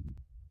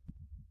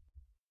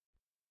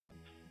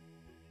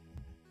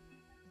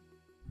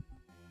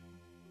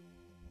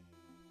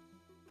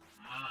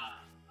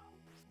 Ah.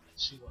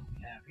 Let's see what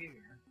we have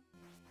here.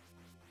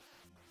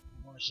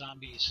 More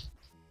zombies.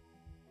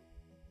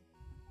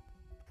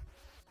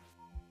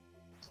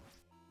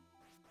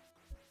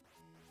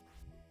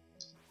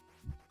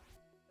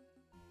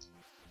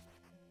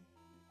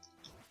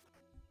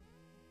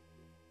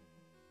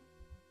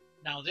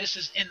 Now this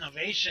is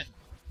innovation.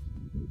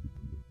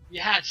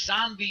 You had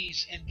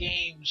zombies in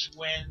games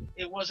when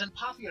it wasn't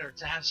popular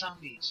to have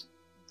zombies.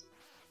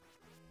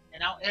 And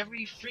now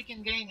every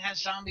freaking game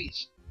has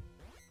zombies.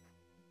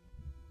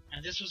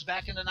 And this was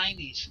back in the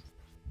 90s.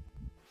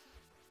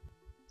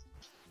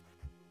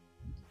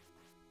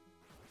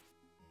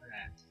 Look at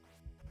that.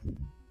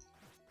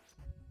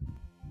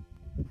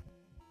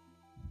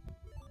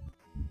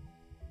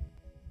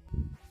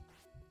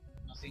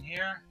 Nothing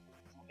here?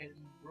 No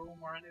hidden room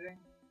or anything?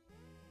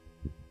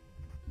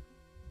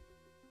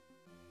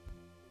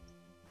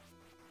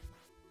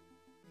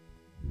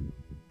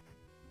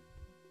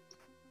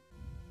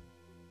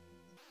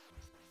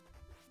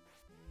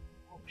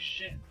 Oh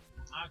shit,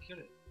 I'll kill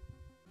it.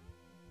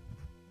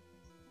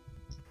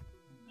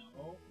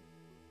 No.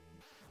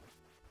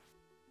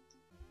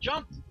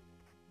 Jump!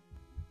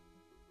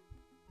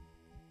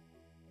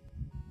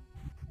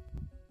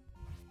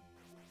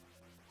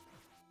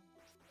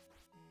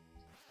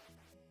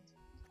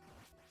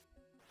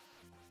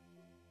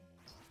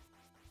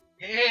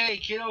 Hey,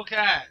 Kiddo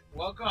Cat,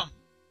 welcome.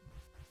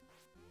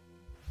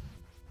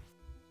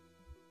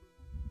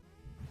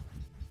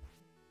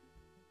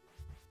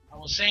 I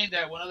was was saying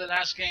that one of the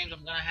last games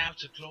I'm gonna have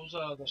to close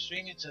the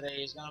streaming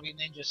today is gonna be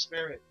Ninja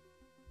Spirit.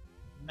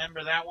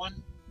 Remember that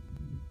one?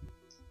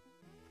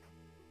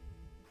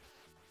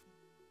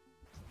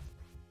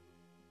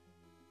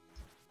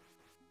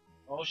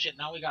 Oh shit,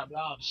 now we got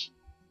blobs.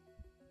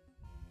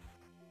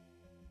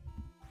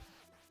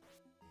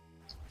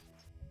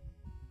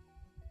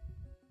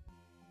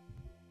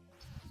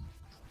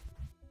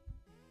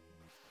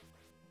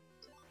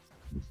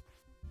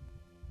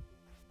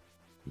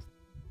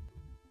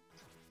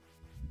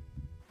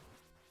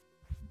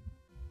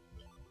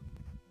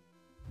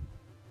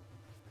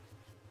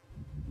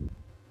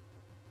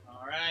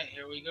 Alright,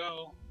 here we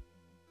go.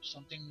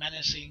 Something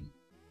menacing.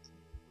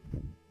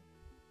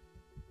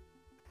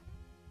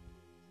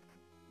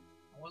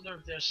 I wonder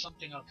if there's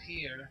something up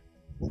here.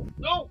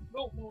 No!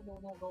 No, no, no,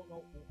 no, no,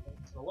 no, no.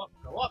 Go up,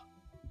 go up.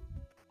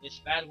 It's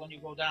bad when you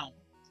go down.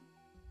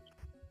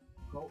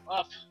 Go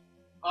up,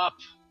 up,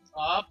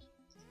 up,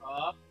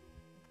 up,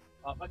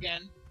 up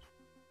again.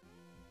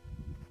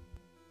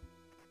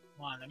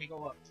 Come on, let me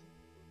go up.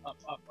 Up,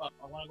 up, up.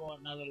 I want to go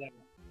another level.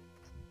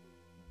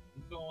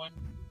 Keep going.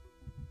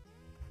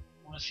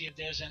 I want to see if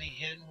there's any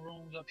hidden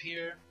rooms up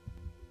here.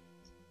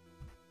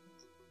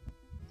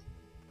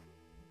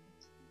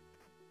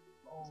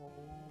 Oh,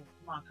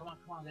 come on, come on,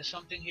 come on. There's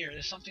something here.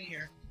 There's something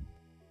here.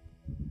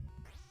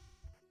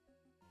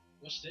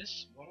 What's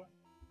this? Water?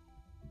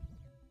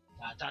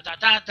 Ta ta ta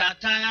ta ta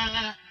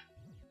ta!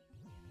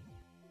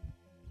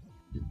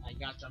 I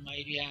got the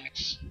mighty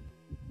axe.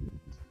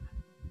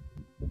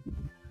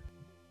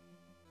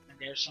 And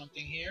there's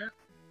something here.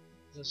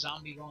 The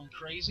zombie going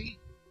crazy.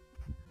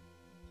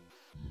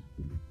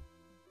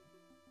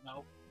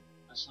 Nope,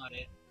 that's not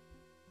it.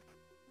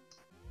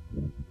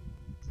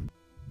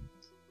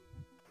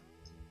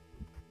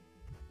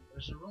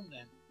 Where's the room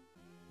then?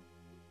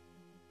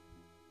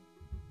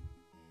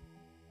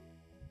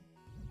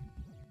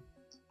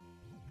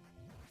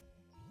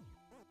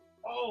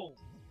 Oh!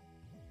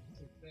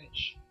 Good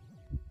bitch.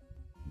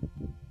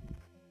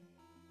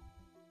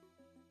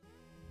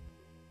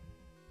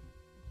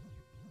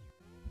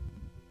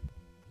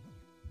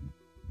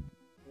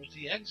 Where's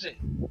the exit?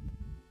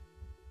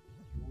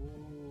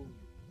 Ooh.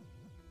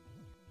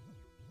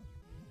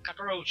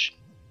 Cockroach!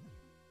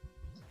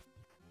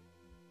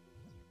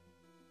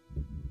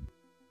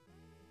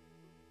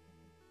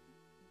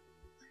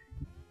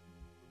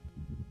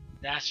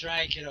 That's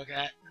right, Kiddo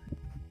Cat.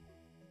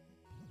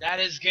 That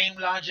is game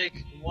logic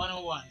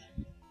 101.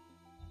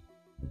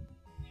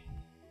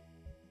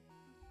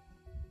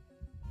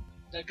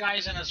 The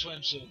guy's in a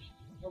swimsuit.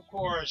 Of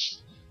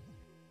course.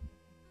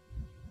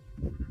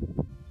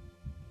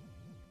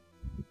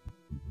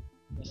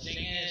 The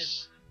thing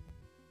is...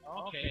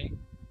 Okay.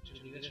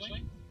 Should we do this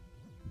way?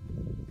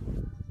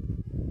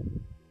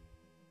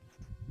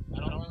 I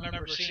don't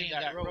remember seeing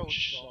that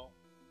roach, so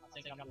I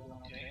think I'm doing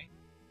okay.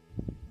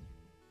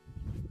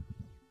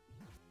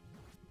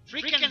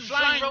 Freaking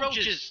flying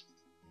roaches!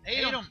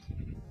 Hate them!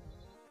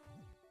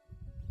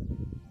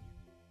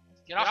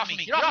 Get off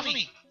me! Get off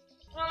me!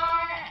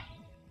 Ah!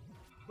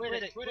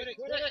 Quit it! Quit it!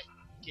 Quit it!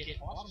 Get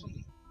off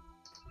me!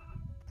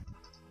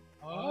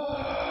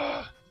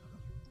 Oh!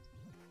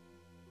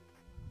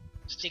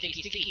 Sticky!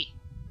 Sticky!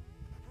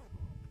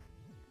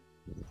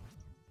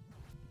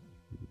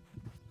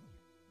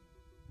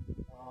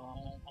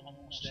 Oh, I'm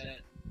almost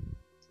dead.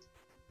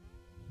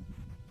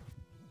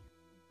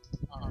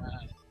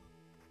 Alright.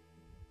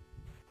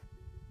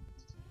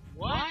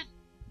 What?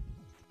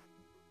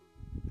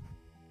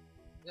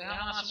 The hell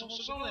am I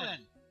supposed to go then?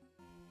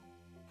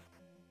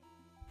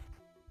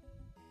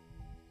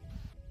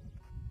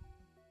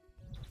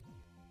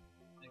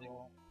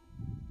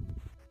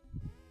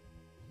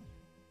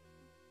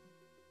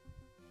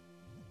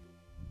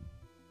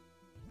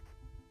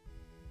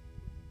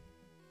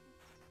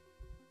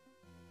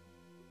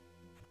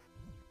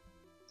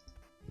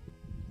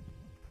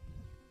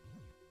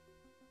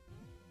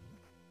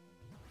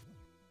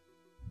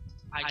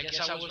 I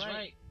guess I was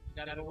right. You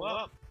gotta go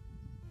up.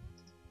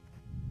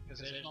 Because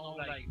there's no,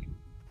 like,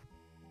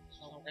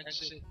 no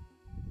exit.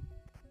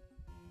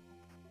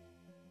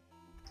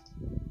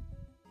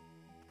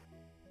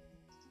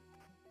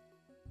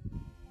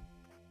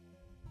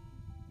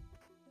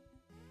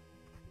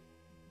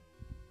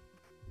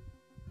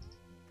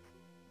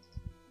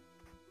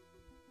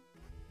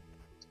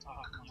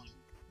 Oh, come on.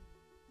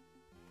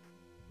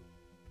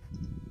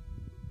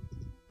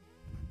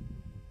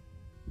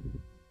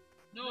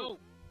 No!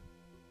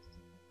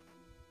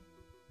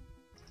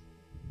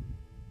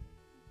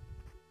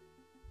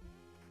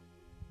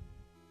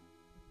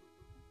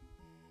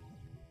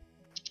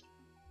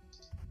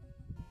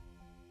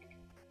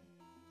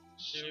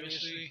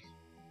 Seriously?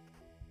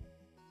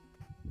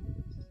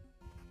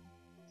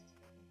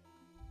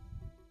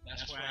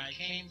 That's where I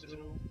came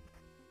through.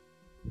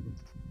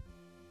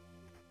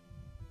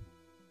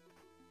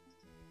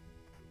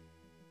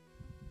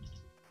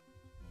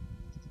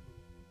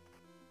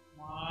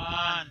 Come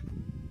on.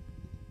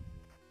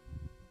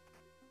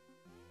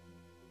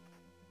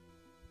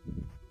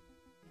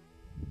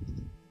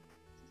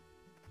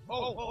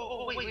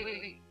 Oh,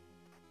 wait.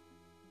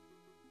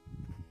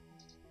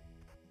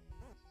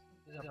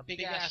 There's a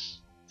big ass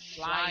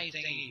fly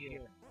thingy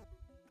here.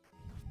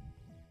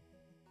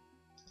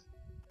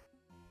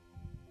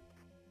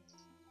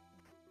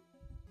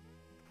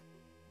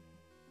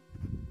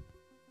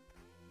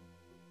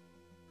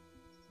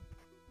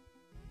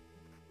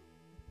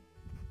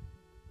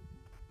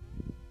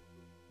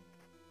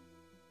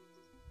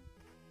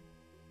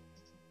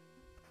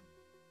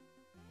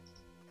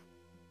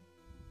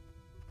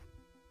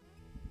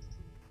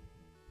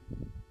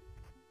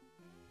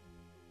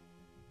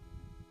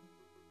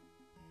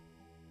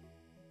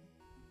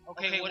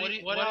 Okay, what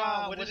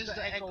is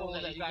the echo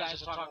that you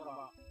guys are talking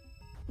about?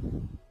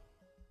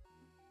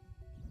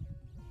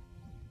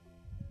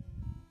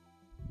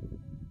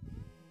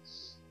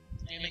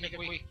 Let me make a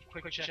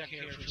quick check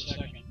here for a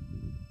second.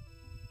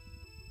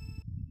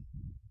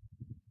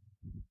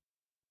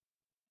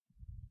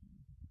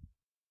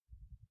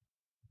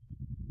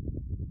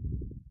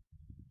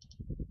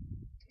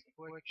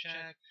 Quick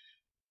check.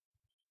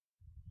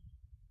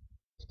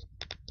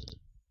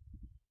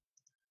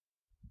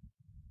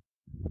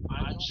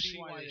 I don't see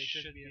why there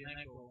should be an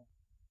echo,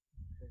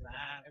 because I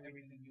have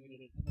everything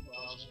muted in the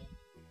browser.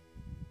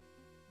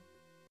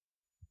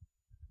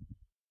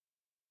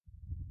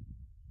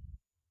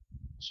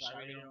 So I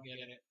really don't get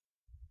it.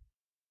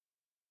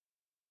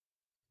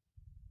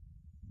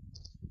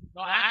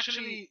 No,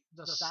 actually,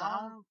 the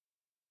sound,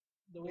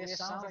 the way it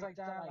sounds like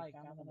that, like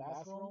I'm in the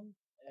bathroom,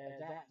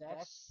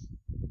 that's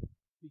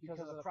because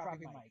of the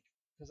crappy mic.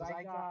 Because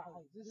I got,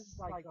 this is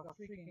like a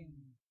freaking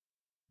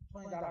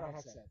 $20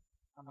 headset.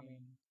 I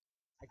mean,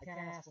 I can't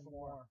ask for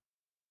more.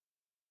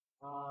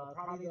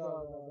 Probably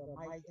the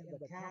mic in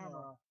the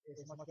camera is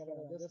much better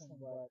than this one,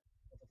 but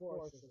of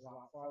course it's a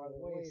lot farther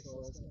away,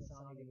 so it's gonna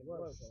sound even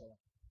worse. So,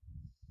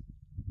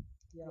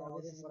 you know,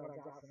 this is what I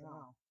got for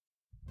now.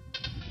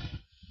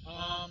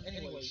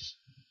 Anyways,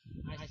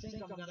 I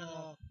think I'm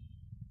gonna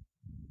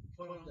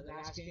put on the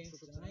last game for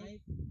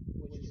tonight,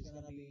 which is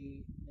gonna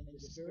be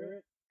Ninja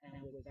Spirit,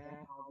 and with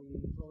that I'll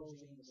be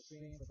closing the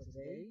stream for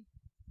today.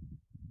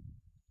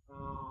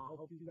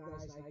 Hope you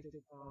guys liked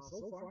it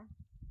so far,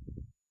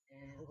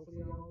 and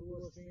hopefully I'll do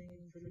a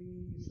stream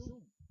pretty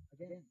soon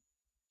again.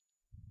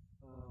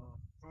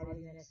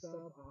 Probably next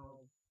up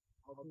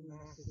I'll do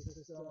Master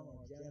System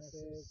or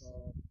Genesis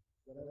or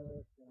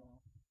whatever, you know.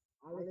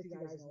 I'll let you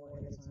guys know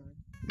ahead of time.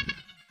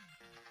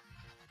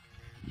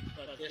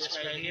 But this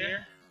right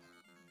here,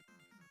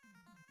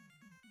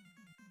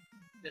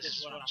 this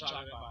is what I'm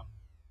talking about.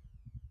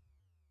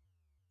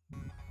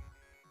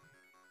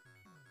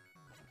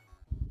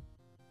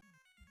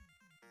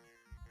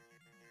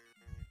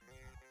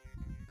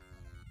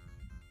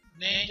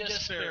 Ninja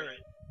Spirit.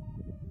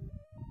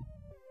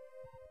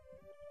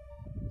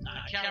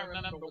 I can't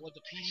remember what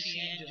the PC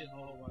engine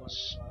mode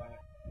was,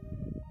 but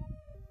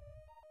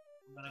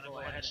I'm gonna go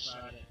ahead and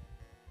start it.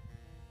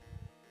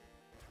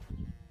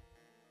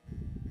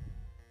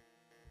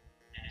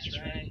 That's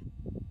right.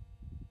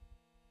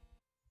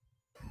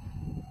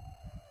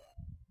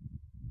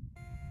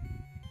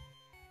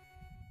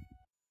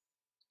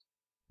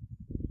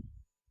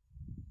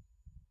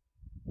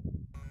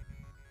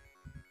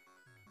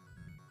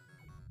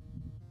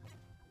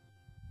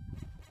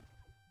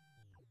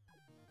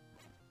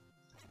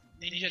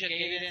 Ninja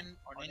Gaiden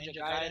or Ninja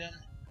Gaiden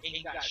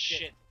ain't got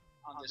shit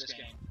on this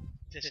game.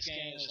 This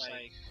game is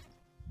like,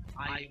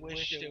 I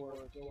wish there were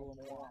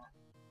more.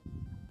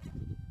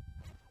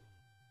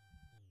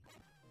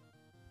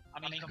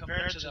 I mean,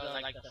 compared to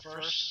the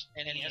first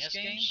NES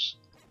games,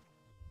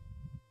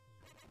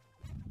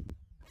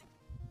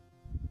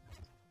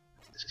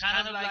 it's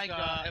kind of like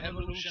an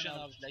evolution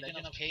of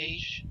Legend of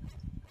Cage,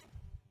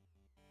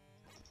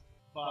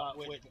 but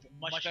with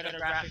much better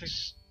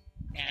graphics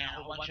and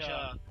a whole bunch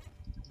of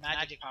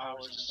magic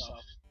powers and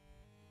stuff.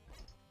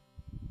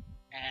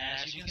 And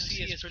as you can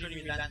see, it's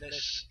pretty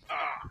relentless.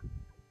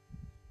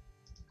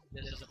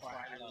 This is the part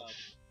I love.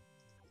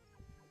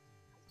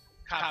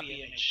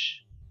 Copy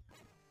image.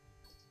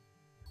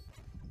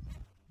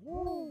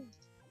 Woo!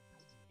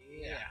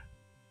 Yeah.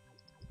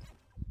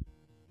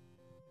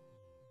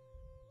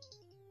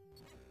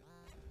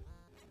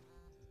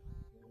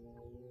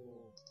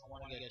 I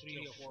want to get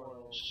 3 or 4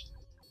 of those.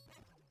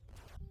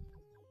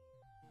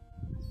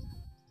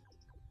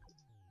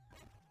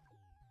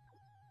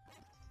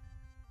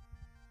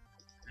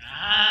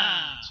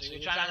 So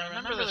you're trying to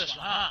remember this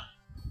one, huh?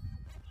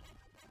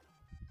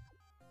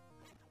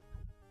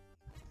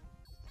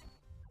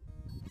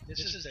 This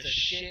is the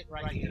shit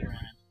right here,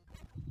 man.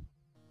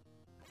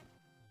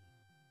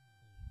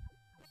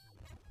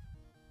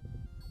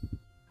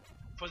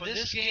 For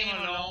this game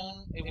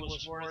alone, it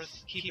was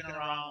worth keeping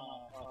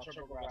around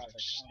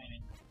TurboGrafx. I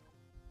mean,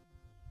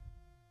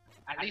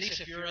 at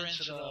least if you're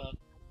into the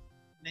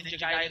Ninja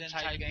Gaiden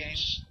type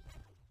games.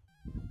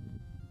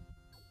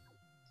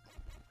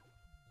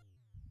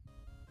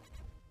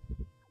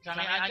 I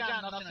mean, I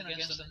got nothing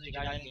against the Ninja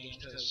Gaiden games,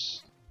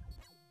 because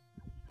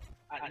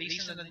at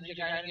least in the Ninja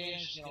Gaiden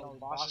games, you know, the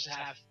bosses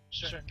have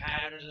certain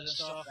patterns and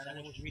stuff, and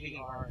it was really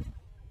hard.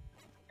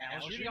 And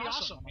it was really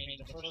awesome. I mean,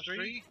 the first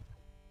three,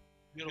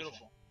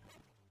 beautiful.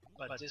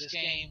 But this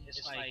game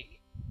is like,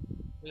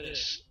 look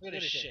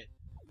at this shit.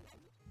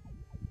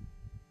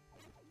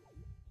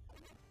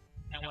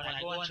 And when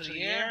I go into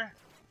the air,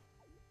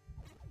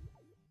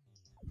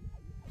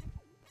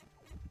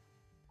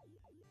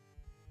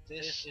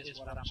 this is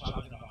what I'm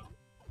talking about.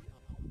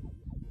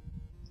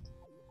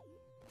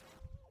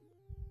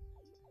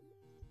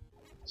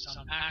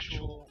 Some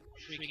actual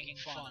freaking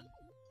fun.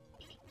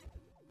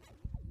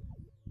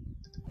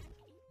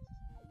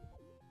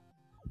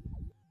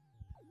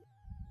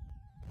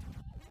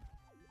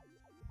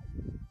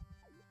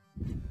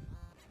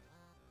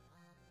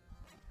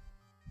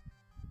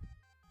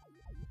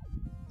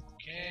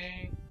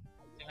 Okay,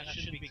 I think I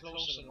should be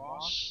close to the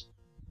boss.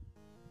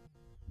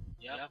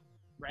 Yep,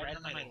 right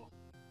in the middle.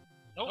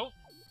 Nope.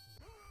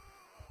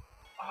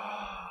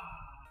 Ah,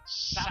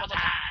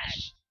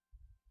 sabotage!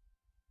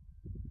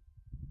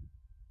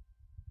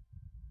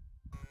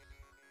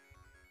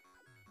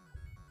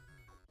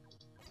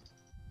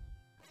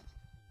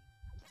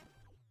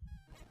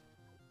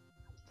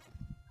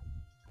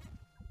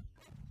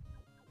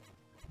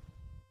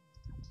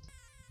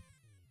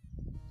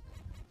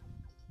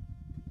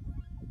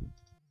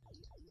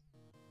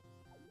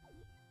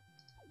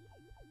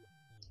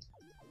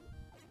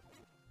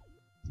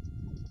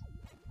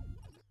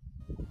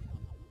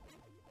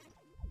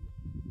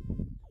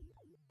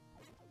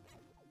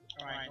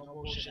 Alright, no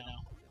bullshit now.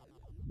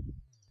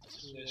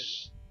 Let's do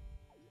this.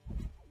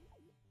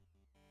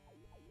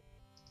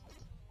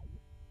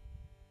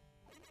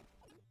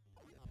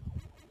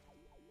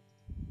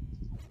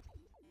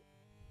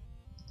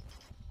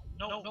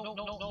 No,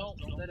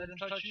 don't let him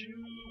touch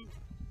you.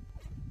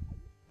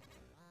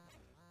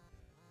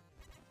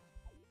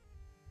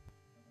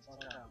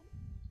 Fuck out.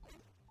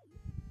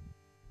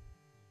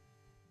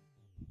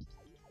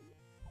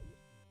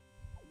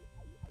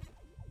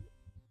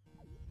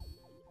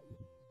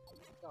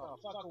 Oh,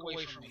 fuck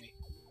away from me.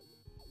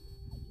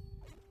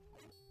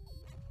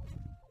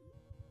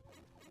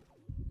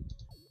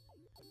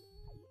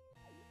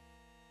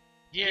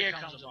 Here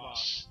comes the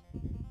boss.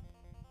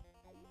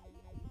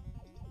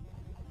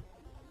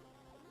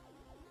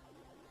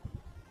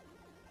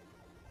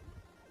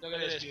 Look at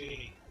this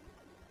beauty.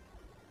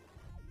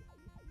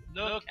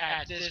 Look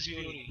at this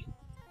beauty.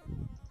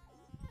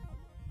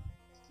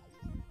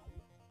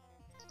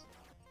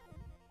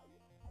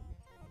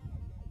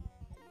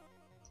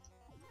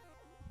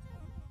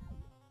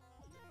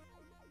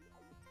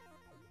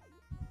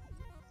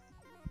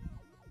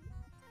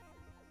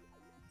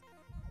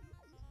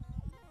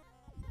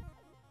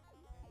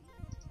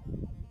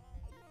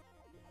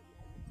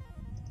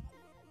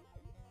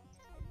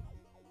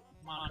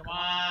 Come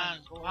on,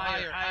 go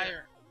higher,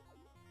 higher.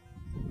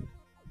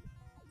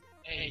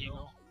 There you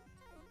go.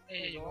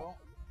 There you go.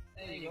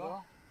 There you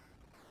go.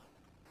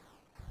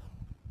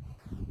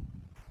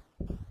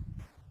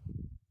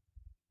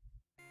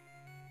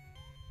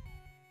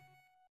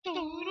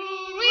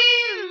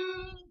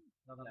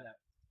 Love that.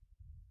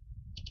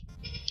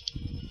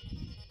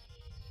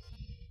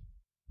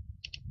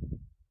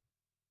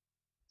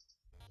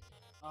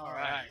 All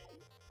right.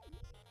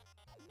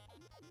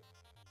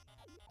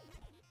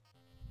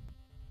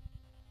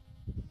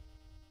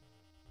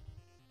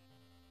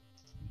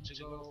 To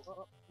go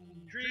up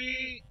in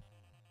tree,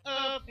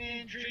 up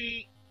in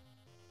tree.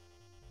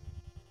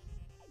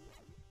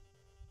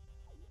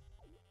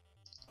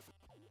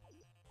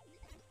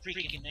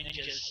 Freaking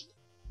ninjas.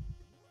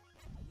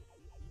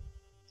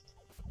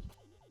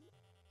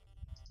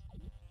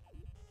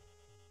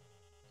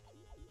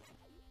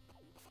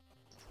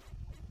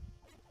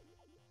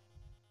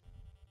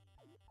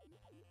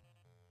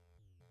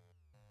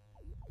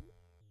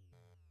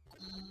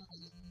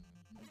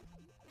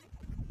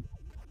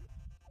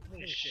 Look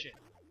at this shit.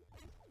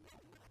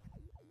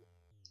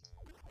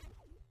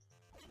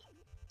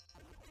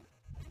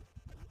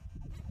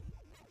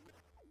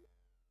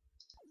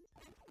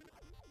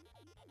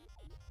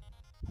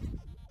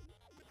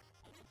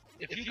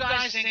 If you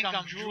guys think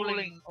I'm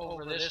drooling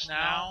over this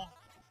now,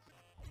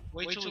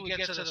 wait till we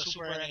get to the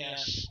Super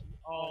NES.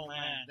 Oh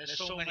man, there's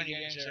so many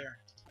games there.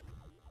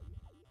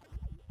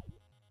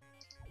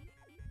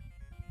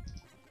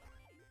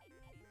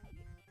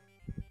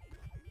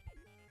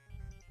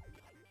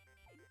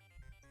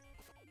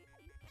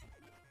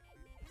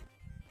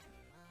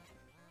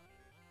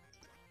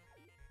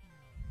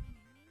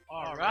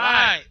 All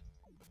right.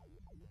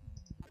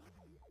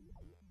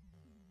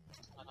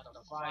 Not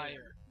the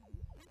fire.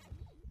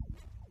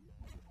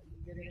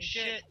 Getting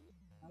shit.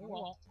 I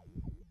won't.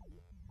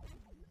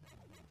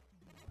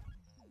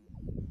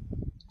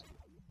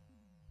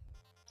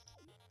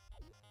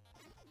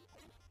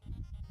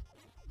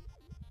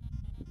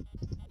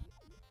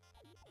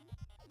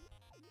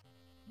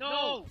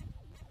 No!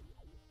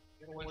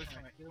 Get away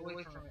from it. Get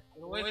away from it.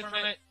 Get away from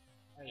it.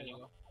 There you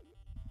go.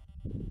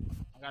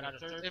 I got a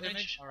third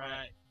image. All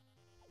right.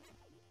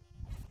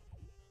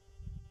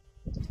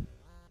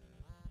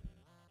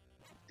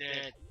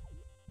 Dead.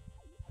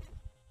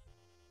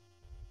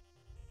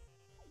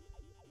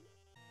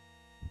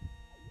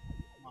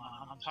 Come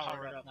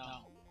powered up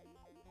now.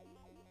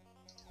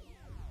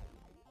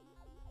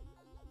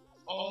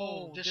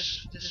 Oh,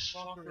 this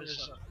fucker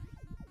is a...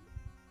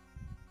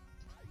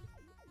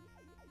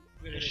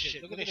 Look at this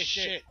shit. Look at this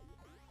shit.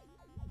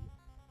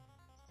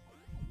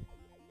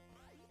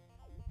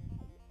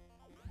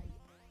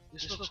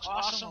 This looks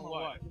awesome or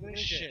what? Look at this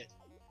shit.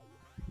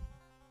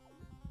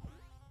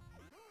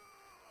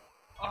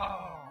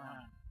 Oh,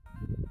 man.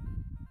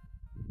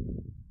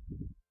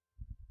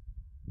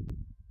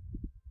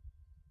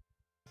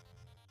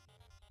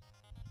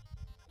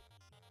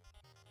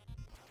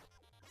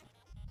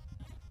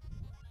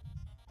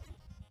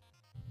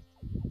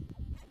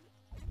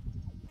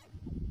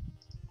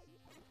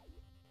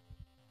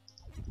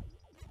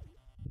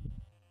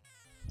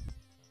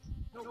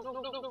 No.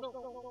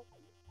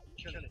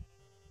 Kill it.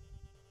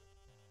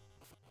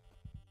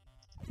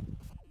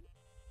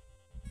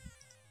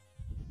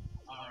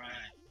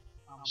 Alright.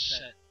 I'm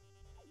set.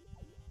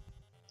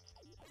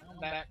 Bring him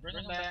back. Bring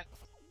him back.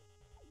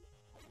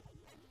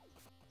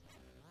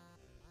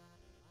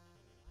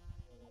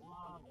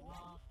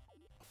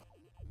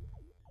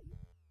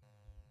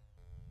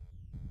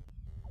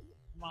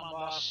 Come on,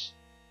 boss.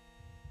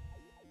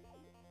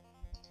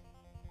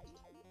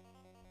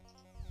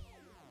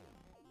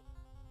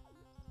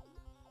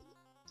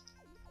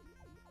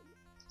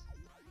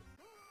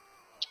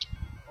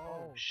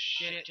 Oh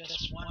shit,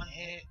 just one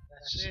hit,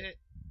 that's it.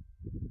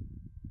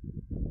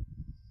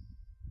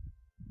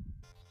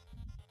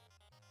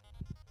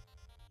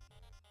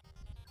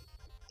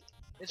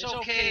 It's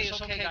okay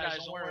guys,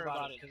 don't worry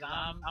about it, because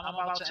I'm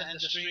about to end the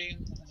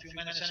stream in a few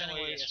minutes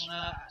anyway. As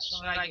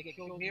soon as I get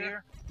killed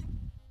here,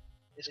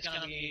 it's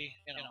gonna be,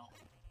 you know.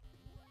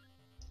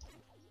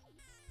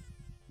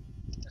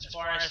 As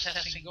far as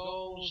testing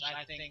goes,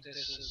 I think this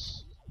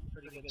is a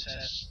pretty good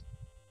test.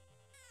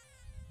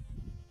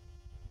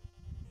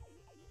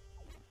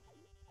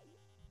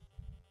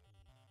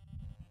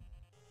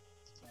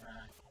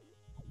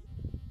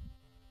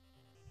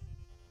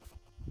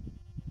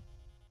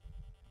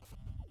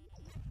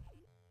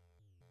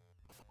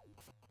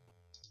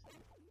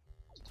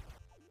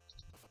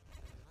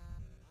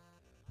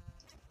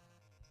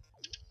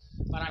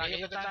 Para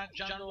aquellos que están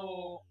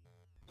escuchando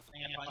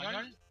en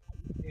español,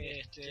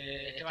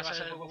 este va a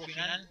ser el juego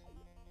final,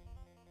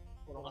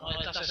 por lo menos de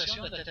esta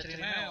sesión, de este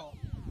streameo.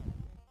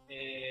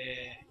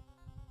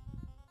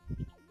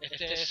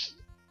 Este es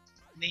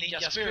Ninja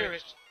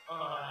Spirit,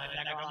 me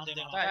acaban de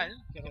matar,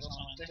 que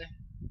personalmente.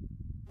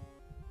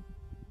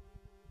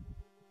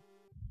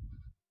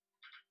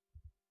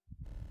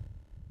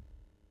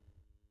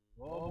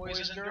 Oh,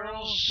 boys and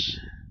girls,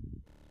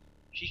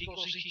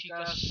 chicos y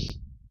chicas.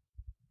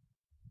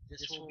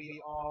 This will be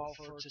all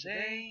for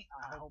today.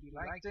 I hope you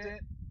liked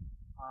it.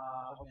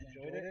 I hope you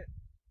enjoyed it.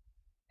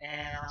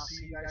 And I'll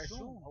see you guys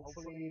soon.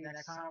 Hopefully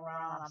next time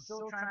around. I'm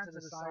still trying to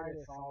decide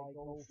if I'll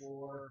go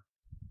for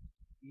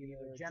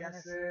either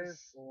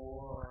Genesis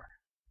or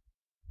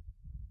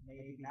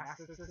maybe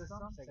Master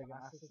System, Sega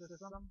Master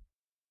System.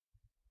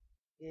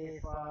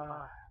 If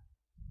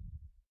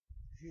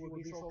you would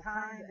be so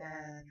kind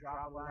and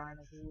drop a line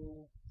or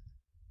two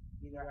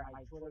either at my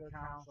Twitter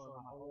accounts or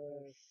my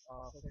other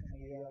social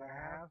media that I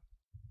have,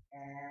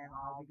 and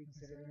I'll be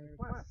considering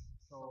requests.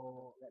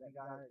 So let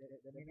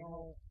me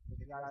know if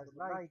you guys would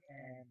like,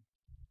 and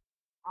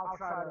I'll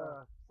try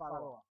to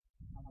follow up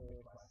on the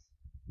request.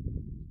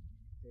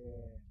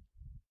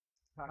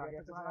 Para que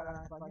esto salga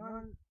en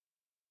español,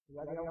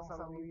 ya que un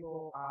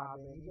saludito a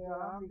Benito y a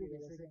Andy, que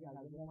yo sé que en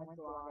algún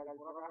momento van a ver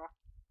por acá.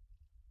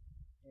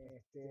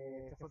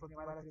 Este fue el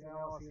primer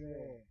video así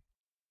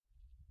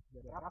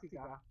de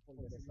práctica, por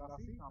decirlo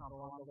así. Estamos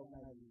probando con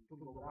el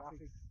TurboGrafx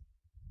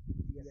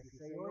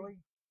 16 hoy.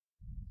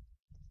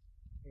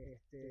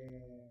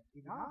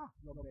 Y nada,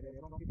 lo veré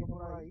prontito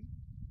por ahí.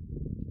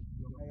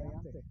 Yo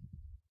mediante.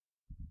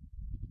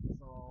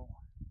 So,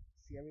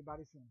 see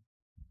everybody soon.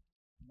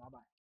 Bye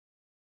bye.